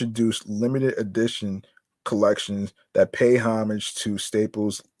introduce limited edition collections that pay homage to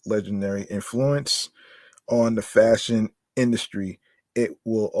Staples' legendary influence on the fashion industry. It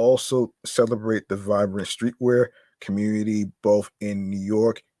will also celebrate the vibrant streetwear community both in New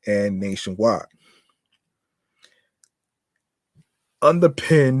York and nationwide.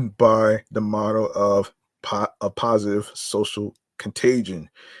 Underpinned by the motto of a positive social contagion,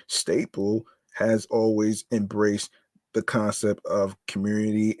 Staple has always embraced the concept of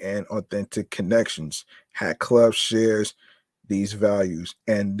community and authentic connections. Hat Club shares these values,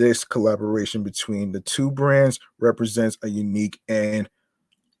 and this collaboration between the two brands represents a unique and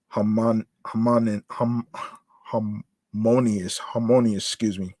harmon, harmon, hum,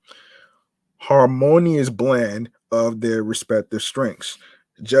 excuse me, harmonious blend of their respective strengths.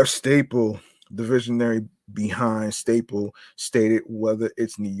 Jeff Staple, the visionary behind Staple, stated whether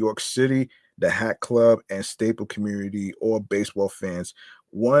it's New York City, the Hat Club, and Staple community, or baseball fans,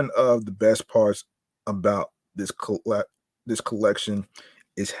 one of the best parts about this this collection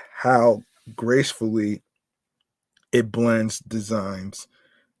is how gracefully it blends design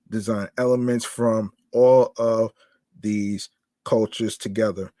elements from all of these cultures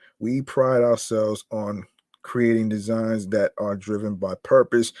together. We pride ourselves on creating designs that are driven by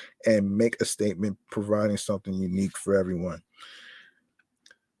purpose and make a statement, providing something unique for everyone.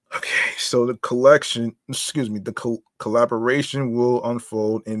 Okay, so the collaboration will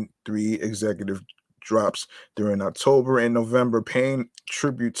unfold in three executive drops during October and November, paying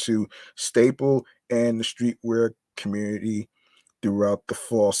tribute to Staple and the streetwear community throughout the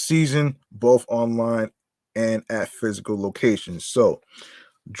fall season, both online and at physical locations. So,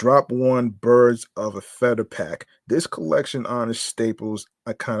 drop one, Birds of a Feather Pack. This collection honors Staples'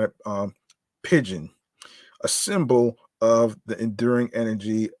 iconic pigeon, a symbol of the enduring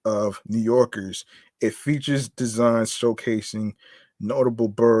energy of New Yorkers. It features designs showcasing notable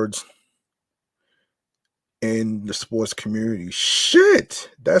birds in the sports community. Shit,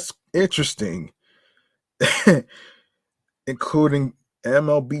 that's interesting. Including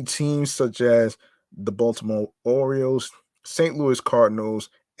MLB teams such as the Baltimore Orioles, St. Louis Cardinals,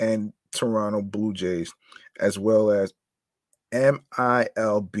 and Toronto Blue Jays, as well as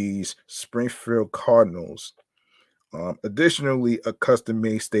MILB's Springfield Cardinals. Additionally, a custom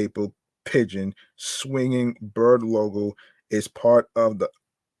made staple pigeon swinging bird logo is part of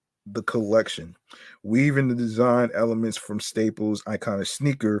the collection, weaving the design elements from Staples' iconic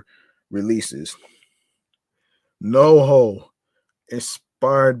sneaker releases. NoHo,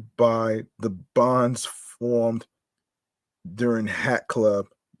 inspired by the bonds formed during Hat Club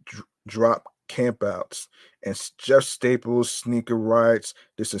drop campouts and Jeff Staples sneaker rides.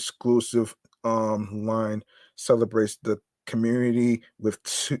 This exclusive line celebrates the community with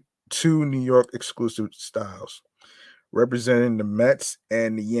two New York exclusive styles representing the Mets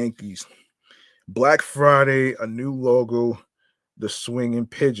and the Yankees. Black Friday, a new logo, the swinging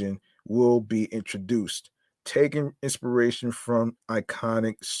pigeon, will be introduced, taking inspiration from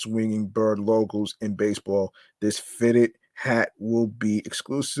iconic swinging bird logos in baseball. This fitted hat will be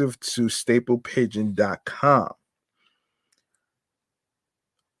exclusive to staplepigeon.com.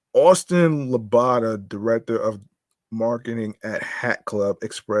 Austin Labata, director of marketing at Hat Club,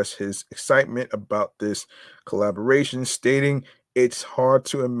 expressed his excitement about this collaboration, stating, "It's hard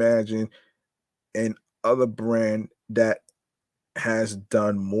to imagine an other brand that has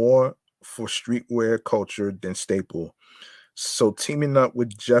done more for streetwear culture than Staple." So teaming up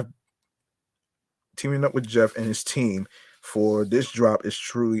with Jeff and his team for this drop is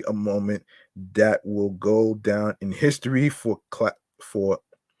truly a moment that will go down in history for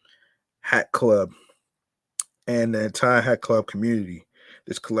Hat Club and the entire Hat Club community.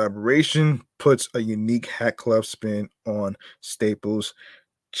 This collaboration puts a unique Hat Club spin on Staples'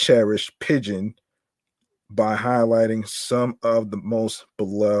 cherished pigeon by highlighting some of the most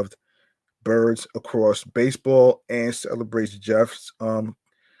beloved birds across baseball and celebrates Jeff's um,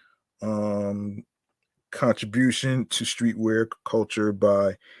 contribution to streetwear culture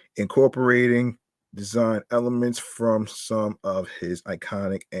by incorporating design elements from some of his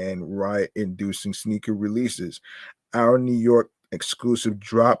iconic and riot inducing sneaker releases. Our New York exclusive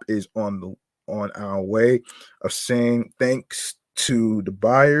drop is on our way of saying thanks to the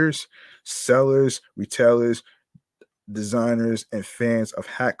buyers, sellers, retailers, designers, and fans of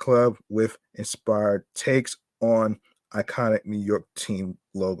Hat Club with inspired takes on iconic New York team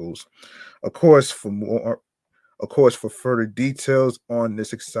logos. Of course, for further details on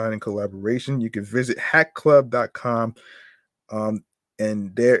this exciting collaboration, you can visit hatclub.com. And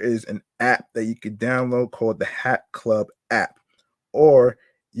there is an app that you can download called the Hat Club app. Or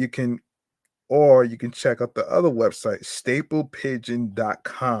you can check out the other website,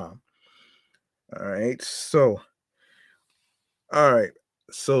 staplepigeon.com. All right. All right.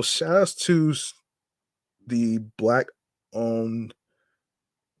 So shout outs to the black owned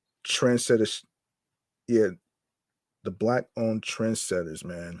trendsetters. Yeah, the black owned trendsetters,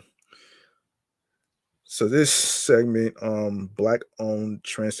 man. So this segment, black owned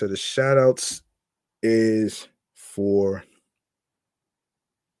trendsetters shout outs is for,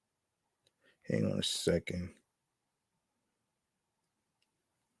 hang on a second.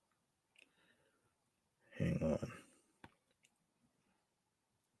 Hang on.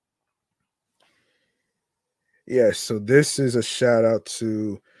 Yeah, so this is a shout out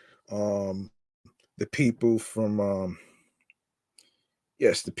to the people from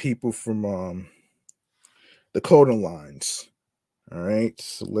the people from the coding lines. All right.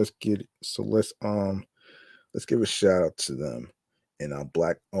 Let's give a shout out to them in our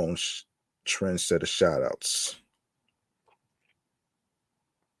black owned trendsetter shout outs.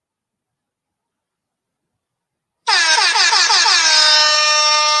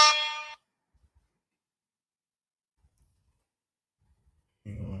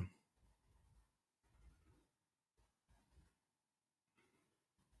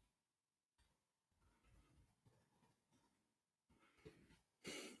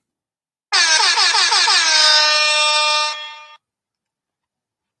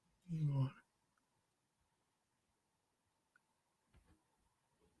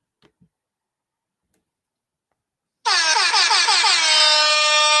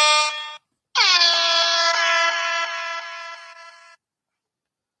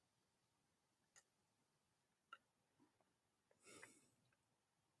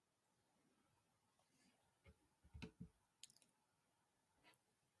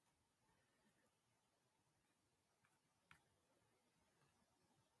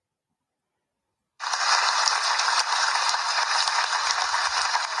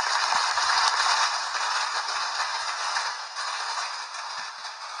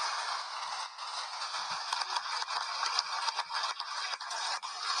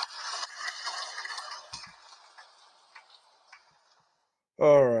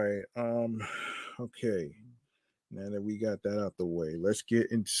 All right. Okay. Now that we got that out the way, let's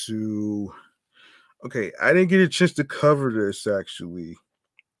get into. Okay, I didn't get a chance to cover this actually.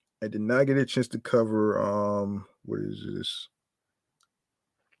 I did not get a chance to cover. What is this?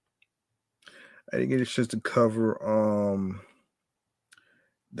 I didn't get a chance to cover.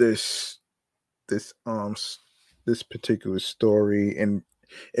 This this this particular story in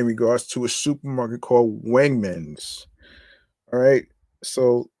regards to a supermarket called Wegmans. All right.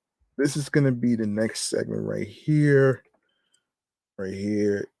 So this is gonna be the next segment right here. Right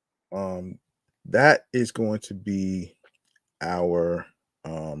here. Um that is going to be our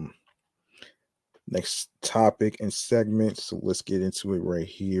um next topic and segment. So let's get into it right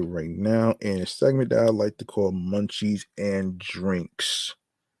here, right now. And a segment that I like to call Munchies and Drinks.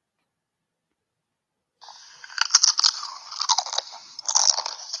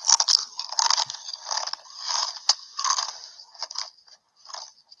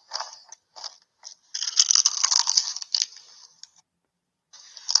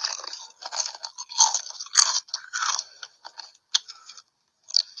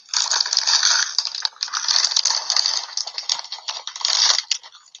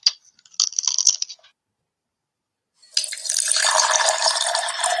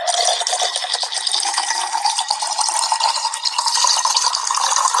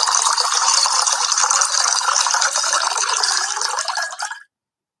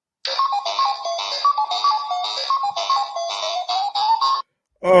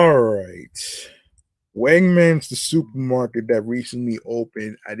 All right. Wegmans, the supermarket that recently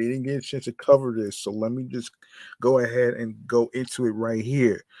opened. I didn't get a chance to cover this, so let me just go ahead and go into it right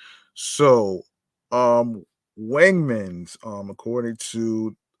here. So, um, Wegmans, according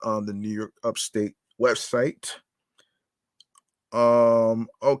to the New York Upstate website.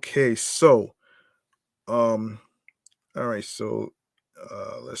 Okay, so, um, all right, so,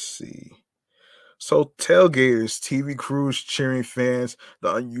 let's see. So tailgaters, TV crews cheering fans,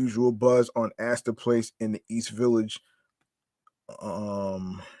 the unusual buzz on Astor Place in the East Village.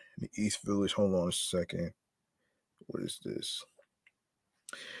 Um, the East Village. Hold on a second. What is this?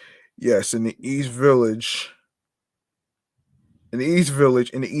 Yes, in the East Village. In the East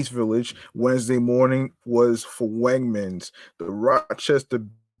Village, Wednesday morning was for Wegmans, the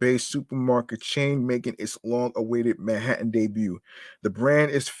Rochester-based supermarket chain making its long-awaited Manhattan debut. The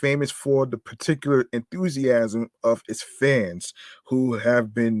brand is famous for the particular enthusiasm of its fans, who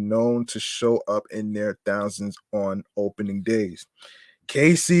have been known to show up in their thousands on opening days.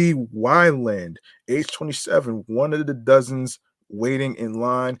 Casey Wyland, age 27, one of the dozens waiting in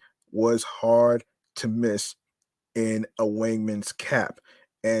line, was hard to miss in a Wingman's cap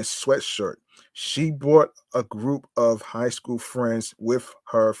and sweatshirt. She brought a group of high school friends with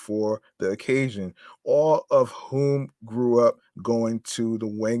her for the occasion, all of whom grew up going to the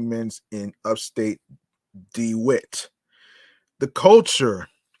Wingmans in upstate DeWitt. The culture,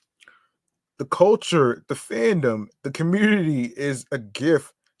 the fandom, the community is a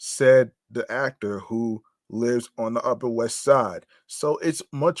gift, said the actor who lives on the Upper West Side. So it's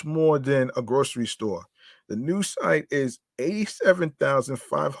much more than a grocery store. The new site is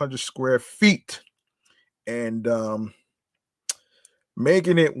 87,500 square feet and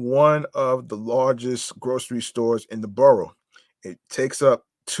making it one of the largest grocery stores in the borough. It takes up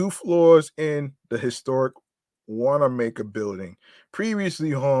two floors in the historic Wanamaker building,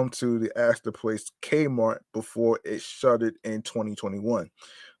 previously home to the Astor Place Kmart before it shuttered in 2021.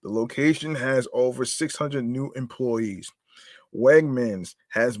 The location has over 600 new employees. Wegmans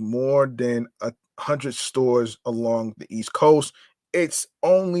has more than 100 stores along the East Coast. Its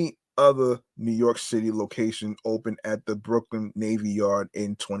only other New York City location opened at the Brooklyn Navy Yard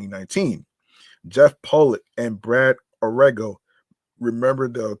in 2019. Jeff Pollock and Brad Orego remember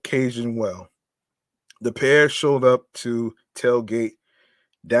the occasion well. The pair showed up to tailgate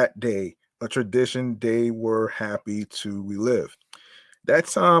that day, a tradition they were happy to relive. That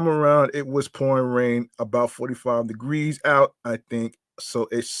time around, it was pouring rain, about 45 degrees out, I think, so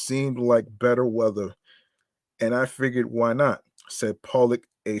it seemed like better weather. And I figured, why not? Said Pollock,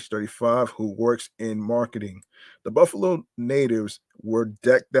 age 35, who works in marketing. The Buffalo natives were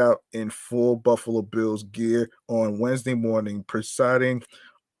decked out in full Buffalo Bills gear on Wednesday morning, presiding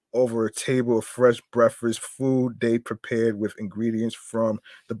over a table of fresh breakfast food they prepared with ingredients from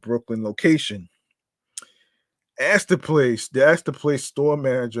the Brooklyn location. The Astor Place store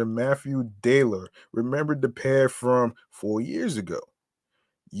manager Matthew Daler remembered the pair from 4 years ago.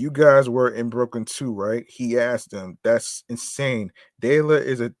 You guys were in Brooklyn too, right? He asked them. That's insane. Daler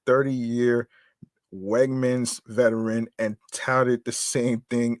is a 30-year Wegmans veteran and touted the same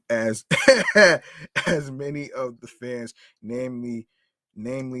thing as as many of the fans, namely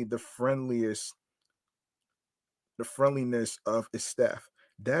namely the friendliness of its staff.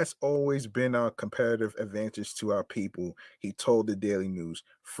 That's always been our competitive advantage to our people, he told the Daily News.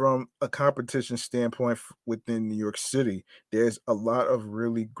 From a competition standpoint within New York City, there's a lot of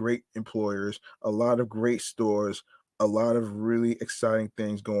really great employers, a lot of great stores, a lot of really exciting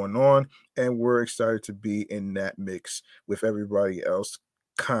things going on, and we're excited to be in that mix with everybody else,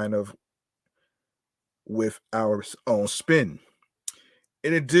 kind of with our own spin.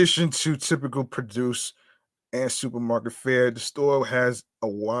 In addition to typical produce and supermarket fare, the store has a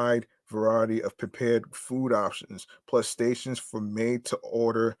wide variety of prepared food options, plus stations for made to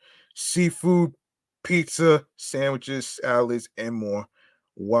order seafood, pizza, sandwiches, salads, and more.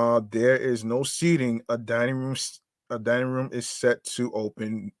 While there is no seating, a dining room is set to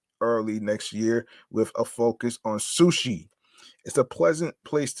open early next year with a focus on sushi. It's a pleasant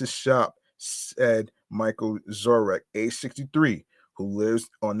place to shop, said Michael Zorek, age 63, who lives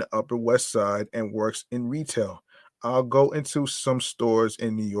on the Upper West Side and works in retail. I'll go into some stores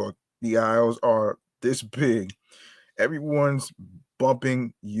in New York. The aisles are this big. Everyone's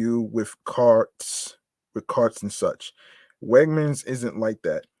bumping you with carts and such. Wegmans isn't like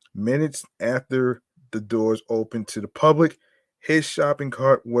that. Minutes after the doors opened to the public, his shopping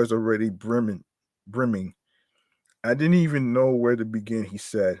cart was already brimming. I didn't even know where to begin, he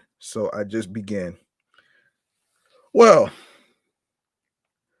said, so I just began. Well,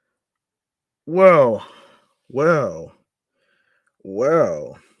 well, well,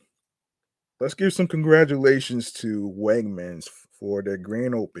 well. Let's give some congratulations to Wegmans for their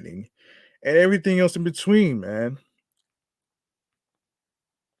grand opening and everything else in between, man.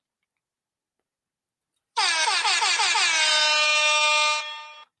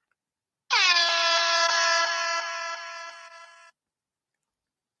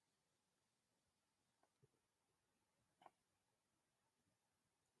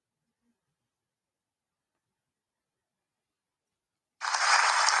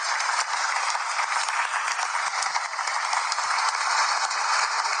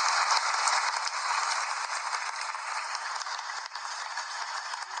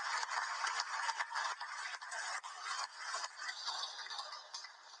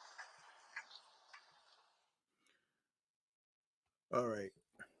 All right.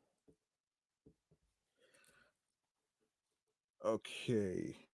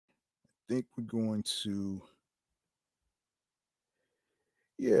 Okay. Think we're going to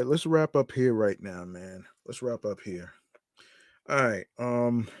yeah, let's wrap up here right now, man. Let's wrap up here. All right.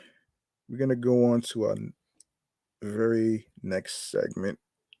 We're gonna go on to our very next segment.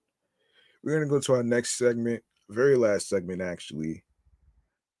 We're gonna go to our next segment, very last segment actually.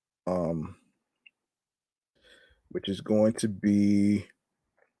 Um, which is going to be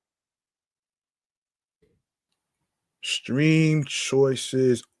stream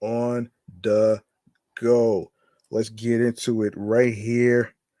choices on the go. Let's get into it right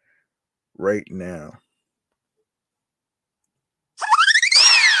here, right now.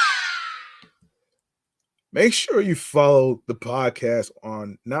 Make sure you follow the podcast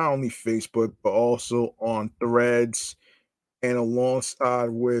on not only Facebook, but also on Threads and alongside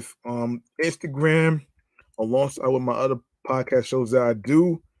with Instagram, alongside with my other podcast shows that I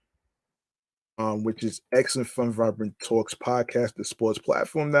do, which is Excellent Fun Vibrant Talks podcast, the sports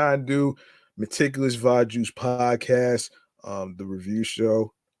platform that I do, Meticulous Vibe Juice podcast, the review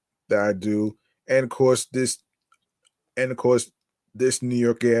show that I do, and of course this New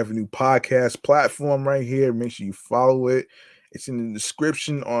York Avenue podcast platform right here. Make sure you follow it. It's in the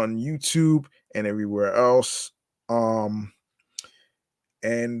description on YouTube and everywhere else. Um,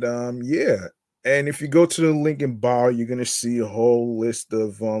 yeah. And if you go to the link in bio, you're gonna see a whole list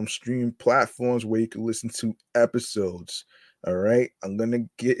of stream platforms where you can listen to episodes. All right. I'm gonna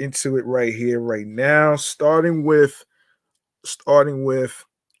get into it right here, right now, starting with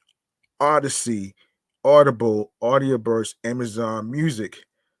Odyssey, Audible, Audioburst, Amazon Music,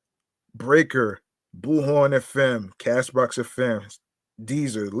 Breaker, Bullhorn FM, Castbox FM,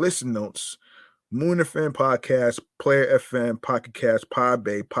 Deezer, Listen Notes, Moon FM Podcast, Player FM, Pocket Cast,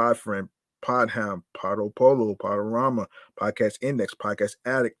 Podbay, Podfriend, Podhound, Podopolo, Podorama, Podcast Index, Podcast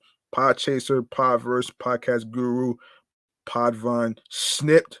Addict, Podchaser, Podverse, Podcast Guru, Podvine,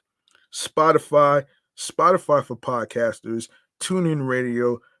 Snipped, Spotify, Spotify for podcasters, TuneIn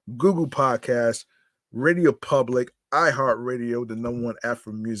Radio, Google Podcasts, Radio Public, iHeartRadio, the number one app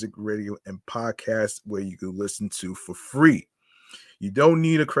for music, radio, and podcasts where you can listen to for free. You don't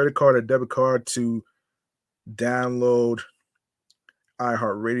need a credit card or debit card to download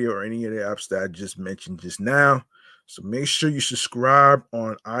iHeartRadio or any of the apps that I just mentioned just now. So make sure you subscribe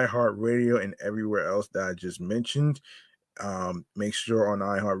on iHeartRadio and everywhere else that I just mentioned. Make sure on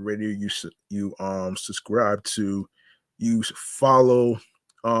iHeartRadio you subscribe to, you follow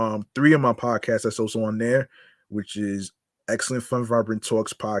three of my podcasts that's also on there, which is Excellent Fun Vibrant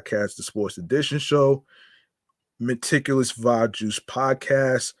Talks Podcast, the Sports Edition Show, Meticulous Vibe Juice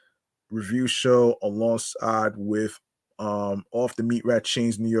Podcast, review show alongside with Off the Meat Rat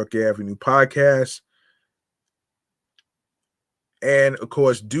Chains New York Avenue Podcast. And of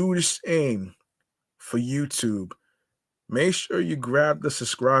course, do the same for YouTube. Make sure you grab the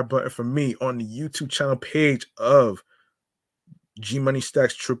subscribe button for me on the YouTube channel page of G Money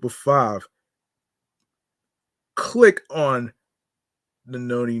Stacks 555. Click on the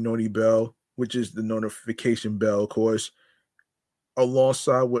noti bell, which is the notification bell, of course,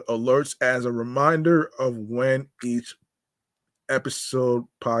 alongside with alerts as a reminder of when each episode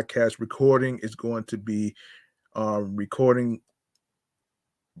podcast recording is going to be recording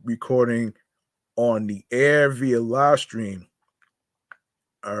on the air via live stream.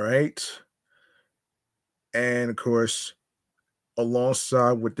 All right. And of course,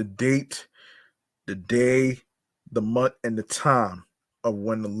 alongside with the date, the day, the month, and the time of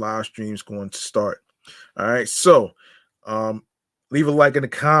when the live stream is going to start. All right. So leave a like and a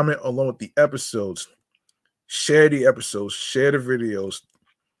comment along with the episodes. Share the episodes, share the videos.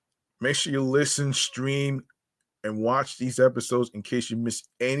 Make sure you listen, stream, and watch these episodes in case you miss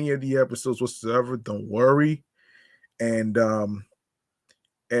any of the episodes whatsoever. Don't worry. And of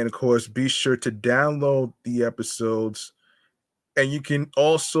course, be sure to download the episodes. And you can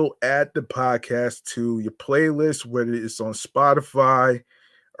also add the podcast to your playlist, whether it's on Spotify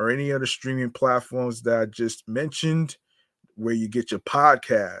or any other streaming platforms that I just mentioned, where you get your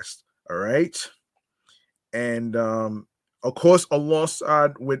podcast. All right. And of course,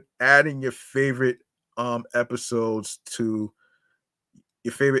 alongside with adding your favorite episodes to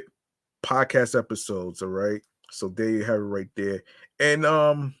your favorite podcast episodes. All right. So there you have it right there. And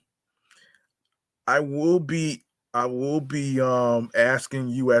I will be asking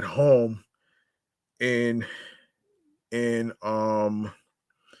you at home I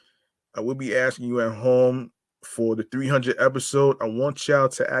will be asking you at home for the 300 episode. I want y'all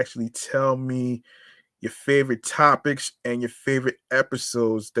to actually tell me your favorite topics and your favorite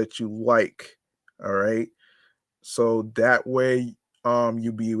episodes that you like. All right. So that way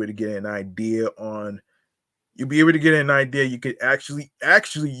you'll be able to get an idea on You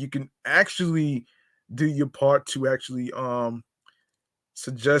can actually do your part to actually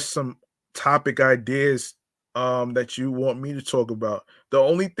suggest some topic ideas that you want me to talk about. The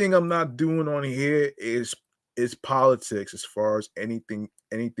only thing I'm not doing on here is politics. As far as anything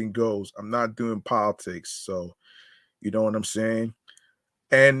goes, I'm not doing politics. So you know what I'm saying?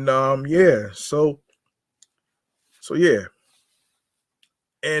 And yeah, so yeah.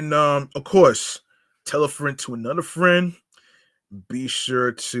 And of course, tell a friend to another friend. Be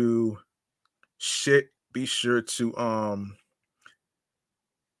sure to spread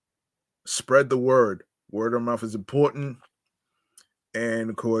the word. Word of mouth is important. And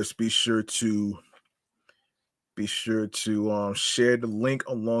of course, be sure to share the link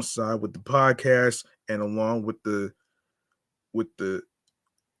alongside with the podcast and along with the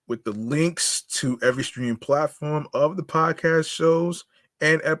links to every streaming platform of the podcast shows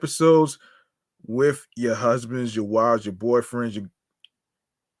and episodes with your husbands, your wives, your boyfriends,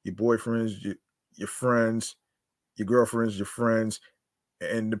 your friends, your girlfriends, your friends,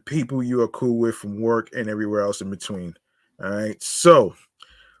 and the people you are cool with from work and everywhere else in between. All right. So,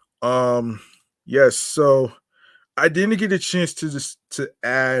 yes. So I didn't get a chance to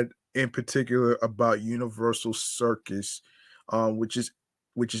add in particular about Universal Circus, which is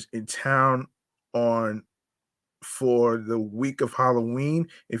in town on for the week of Halloween.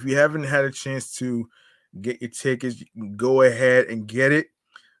 If you haven't had a chance to get your tickets, you can go ahead and get it,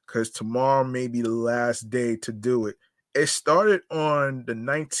 because tomorrow may be the last day to do it. It started on the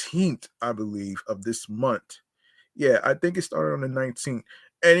 19th, I believe, of this month. Yeah, I think it started on the 19th.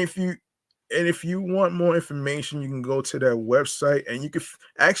 And if you want more information, you can go to their website and you can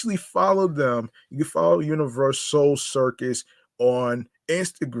actually follow them. You can follow Universal Circus on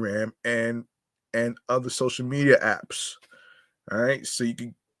Instagram and other social media apps. All right, so you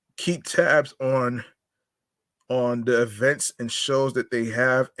can keep tabs on the events and shows that they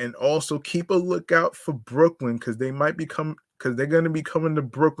have, and also keep a lookout for Brooklyn, because they're going to be coming to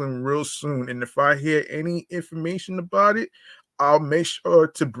Brooklyn real soon. And if I hear any information about it, I'll make sure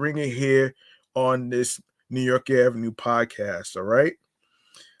to bring it here on this New York Avenue podcast. All right.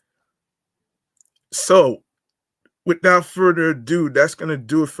 So without further ado, that's going to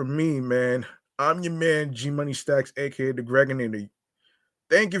do it for me, man. I'm your man, G Money Stacks, aka the Gregonator.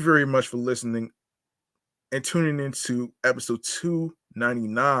 Thank you very much for listening. and tuning into episode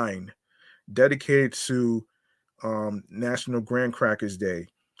 299, dedicated to National Graham Crackers Day.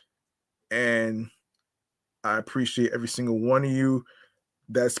 And I appreciate every single one of you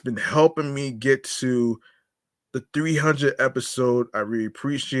that's been helping me get to the 300 episode. I really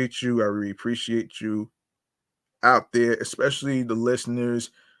appreciate you. I really appreciate you out there, especially the listeners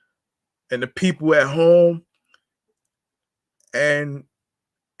and the people at home, and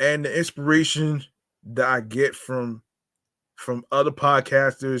the inspiration that I get from other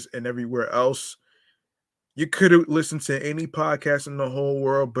podcasters and everywhere else. You could have listened to any podcast in the whole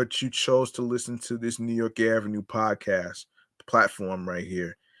world, but you chose to listen to this New York Avenue podcast platform right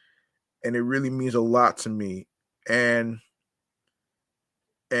here. And it really means a lot to me. And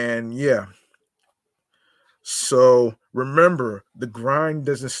yeah. So remember, the grind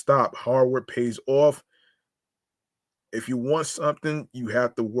doesn't stop. Hard work pays off. If you want something, you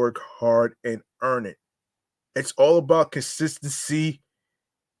have to work hard and earn it. It's all about consistency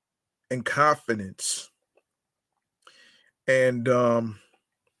and confidence. And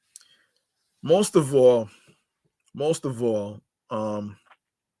most of all,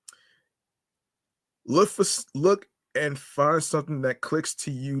 look and find something that clicks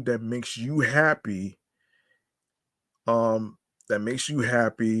to you, that makes you happy. That makes you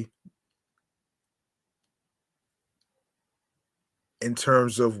happy in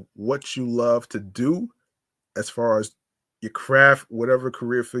terms of what you love to do, as far as your craft, whatever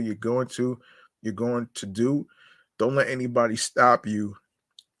career field you're going to do. Don't let anybody stop you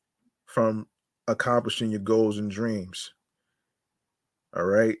from accomplishing your goals and dreams. All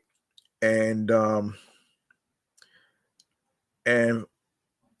right. And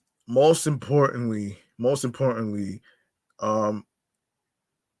most importantly,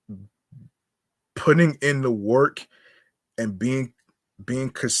 putting in the work and being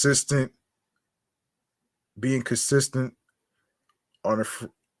consistent on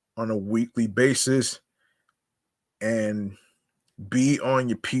a weekly basis, and be on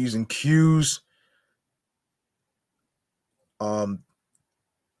your P's and Q's.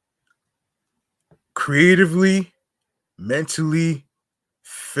 Creatively, mentally,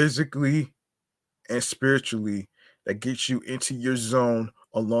 physically, and spiritually, that gets you into your zone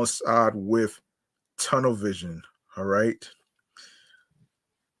alongside with tunnel vision. All right.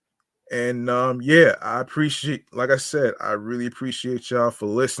 And yeah, I appreciate, like I said, I really appreciate y'all for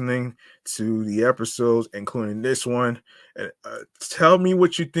listening to the episodes, including this one. And tell me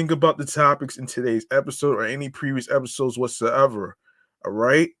what you think about the topics in today's episode or any previous episodes whatsoever. All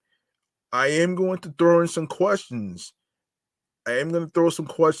right. I am going to throw in some questions. I am going to throw some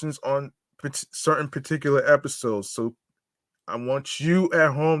questions on certain particular episodes. So I want you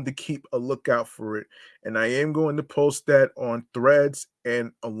at home to keep a lookout for it. And I am going to post that on Threads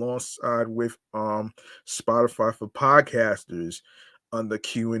and alongside with Spotify for podcasters on the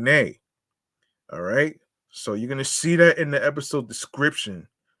Q&A. All right. So you're going to see that in the episode description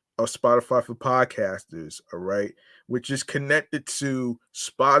of Spotify for podcasters. All right. Which is connected to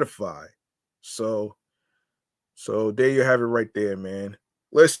Spotify. So there you have it right there, man.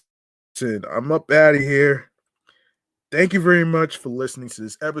 Listen, I'm up out of here. Thank you very much for listening to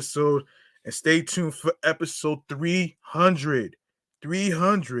this episode, and stay tuned for episode 300.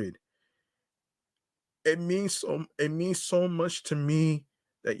 300. It means so much to me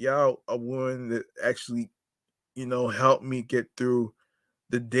that y'all are willing to actually, help me get through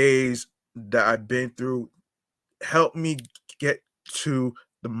the days that I've been through. Help me get to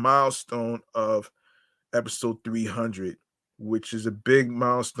the milestone of episode 300, which is a big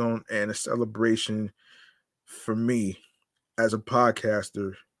milestone and a celebration for me as a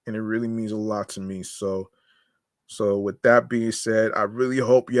podcaster, and it really means a lot to me. So with that being said, I really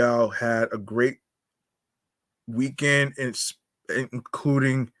hope y'all had a great weekend,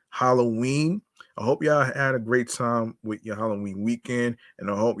 including Halloween. I hope y'all had a great time with your Halloween weekend, and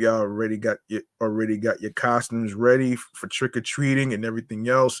I hope y'all already got your costumes ready for trick or treating and everything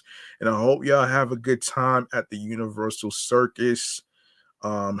else. And I hope y'all have a good time at the Universal Circus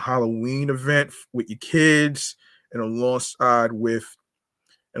Halloween event with your kids, and alongside with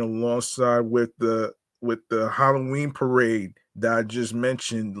the Halloween parade that I just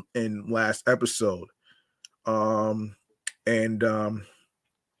mentioned in last episode.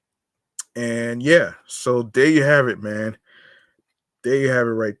 And yeah, so there you have it, man. There you have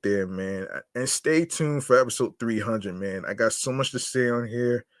it right there, man. And stay tuned for episode 300, man. I got so much to say on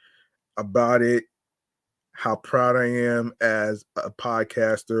here about it, how proud I am as a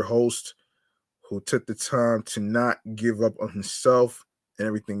podcaster host who took the time to not give up on himself and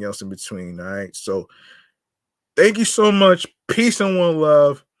everything else in between. All right. So thank you so much. Peace and one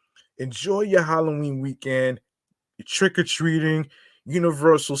love. Enjoy your Halloween weekend, your trick or treating,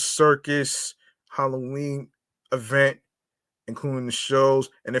 Universal Circus Halloween event, including the shows.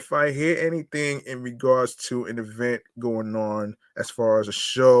 And if I hear anything in regards to an event going on as far as a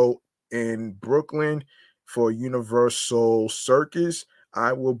show in Brooklyn for Universal Circus,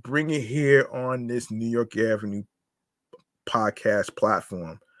 I will bring it here on this New York Avenue podcast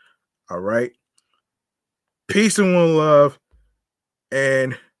platform. All right. Peace and one love,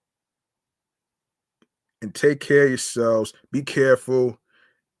 and take care of yourselves. Be careful,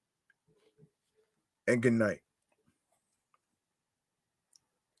 and good night.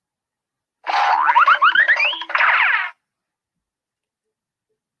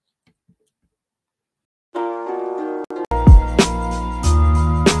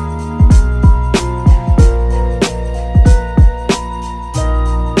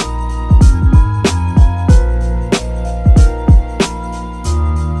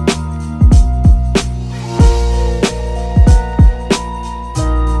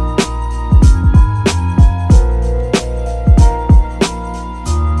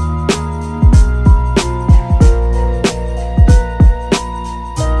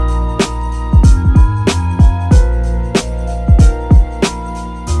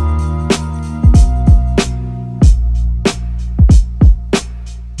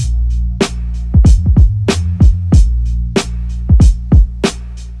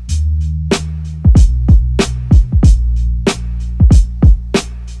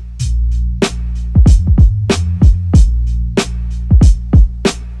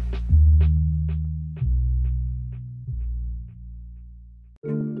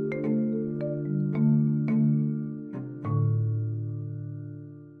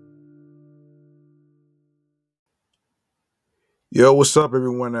 Yo, what's up,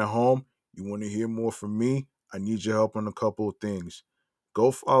 everyone at home? You want to hear more from me? I need your help on a couple of things. Go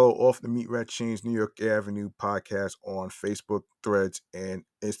follow Off the Meat Rat Chains New York Avenue podcast on Facebook, Threads, and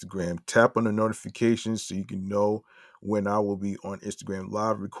Instagram. Tap on the notifications so you can know when I will be on Instagram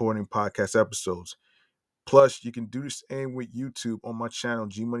live recording podcast episodes. Plus, you can do the same with YouTube on my channel,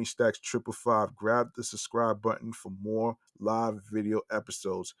 G Money Stacks 555. Grab the subscribe button for more live video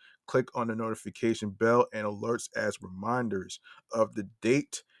episodes. Click on the notification bell and alerts as reminders of the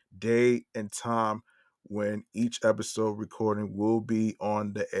date, day, and time when each episode recording will be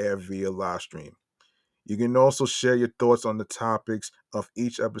on the air via live stream. You can also share your thoughts on the topics of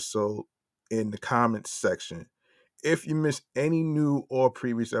each episode in the comments section. If you miss any new or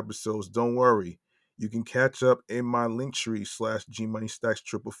previous episodes, don't worry. You can catch up in my Linktree /G Money Stacks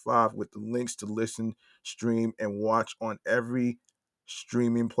 555 with the links to listen, stream, and watch on every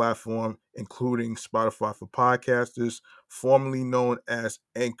streaming platform, including Spotify for podcasters, formerly known as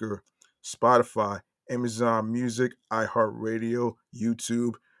Anchor, Spotify, Amazon Music, iHeartRadio,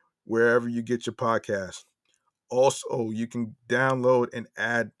 YouTube, wherever you get your podcast. Also, you can download and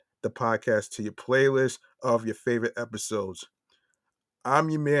add the podcast to your playlist of your favorite episodes.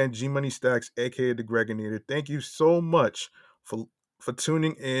 I'm your man, G Money Stacks, aka the Gregonator. Thank you so much for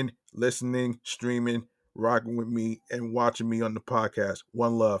tuning in, listening, streaming, rocking with me, and watching me on the podcast.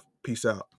 One love. Peace out.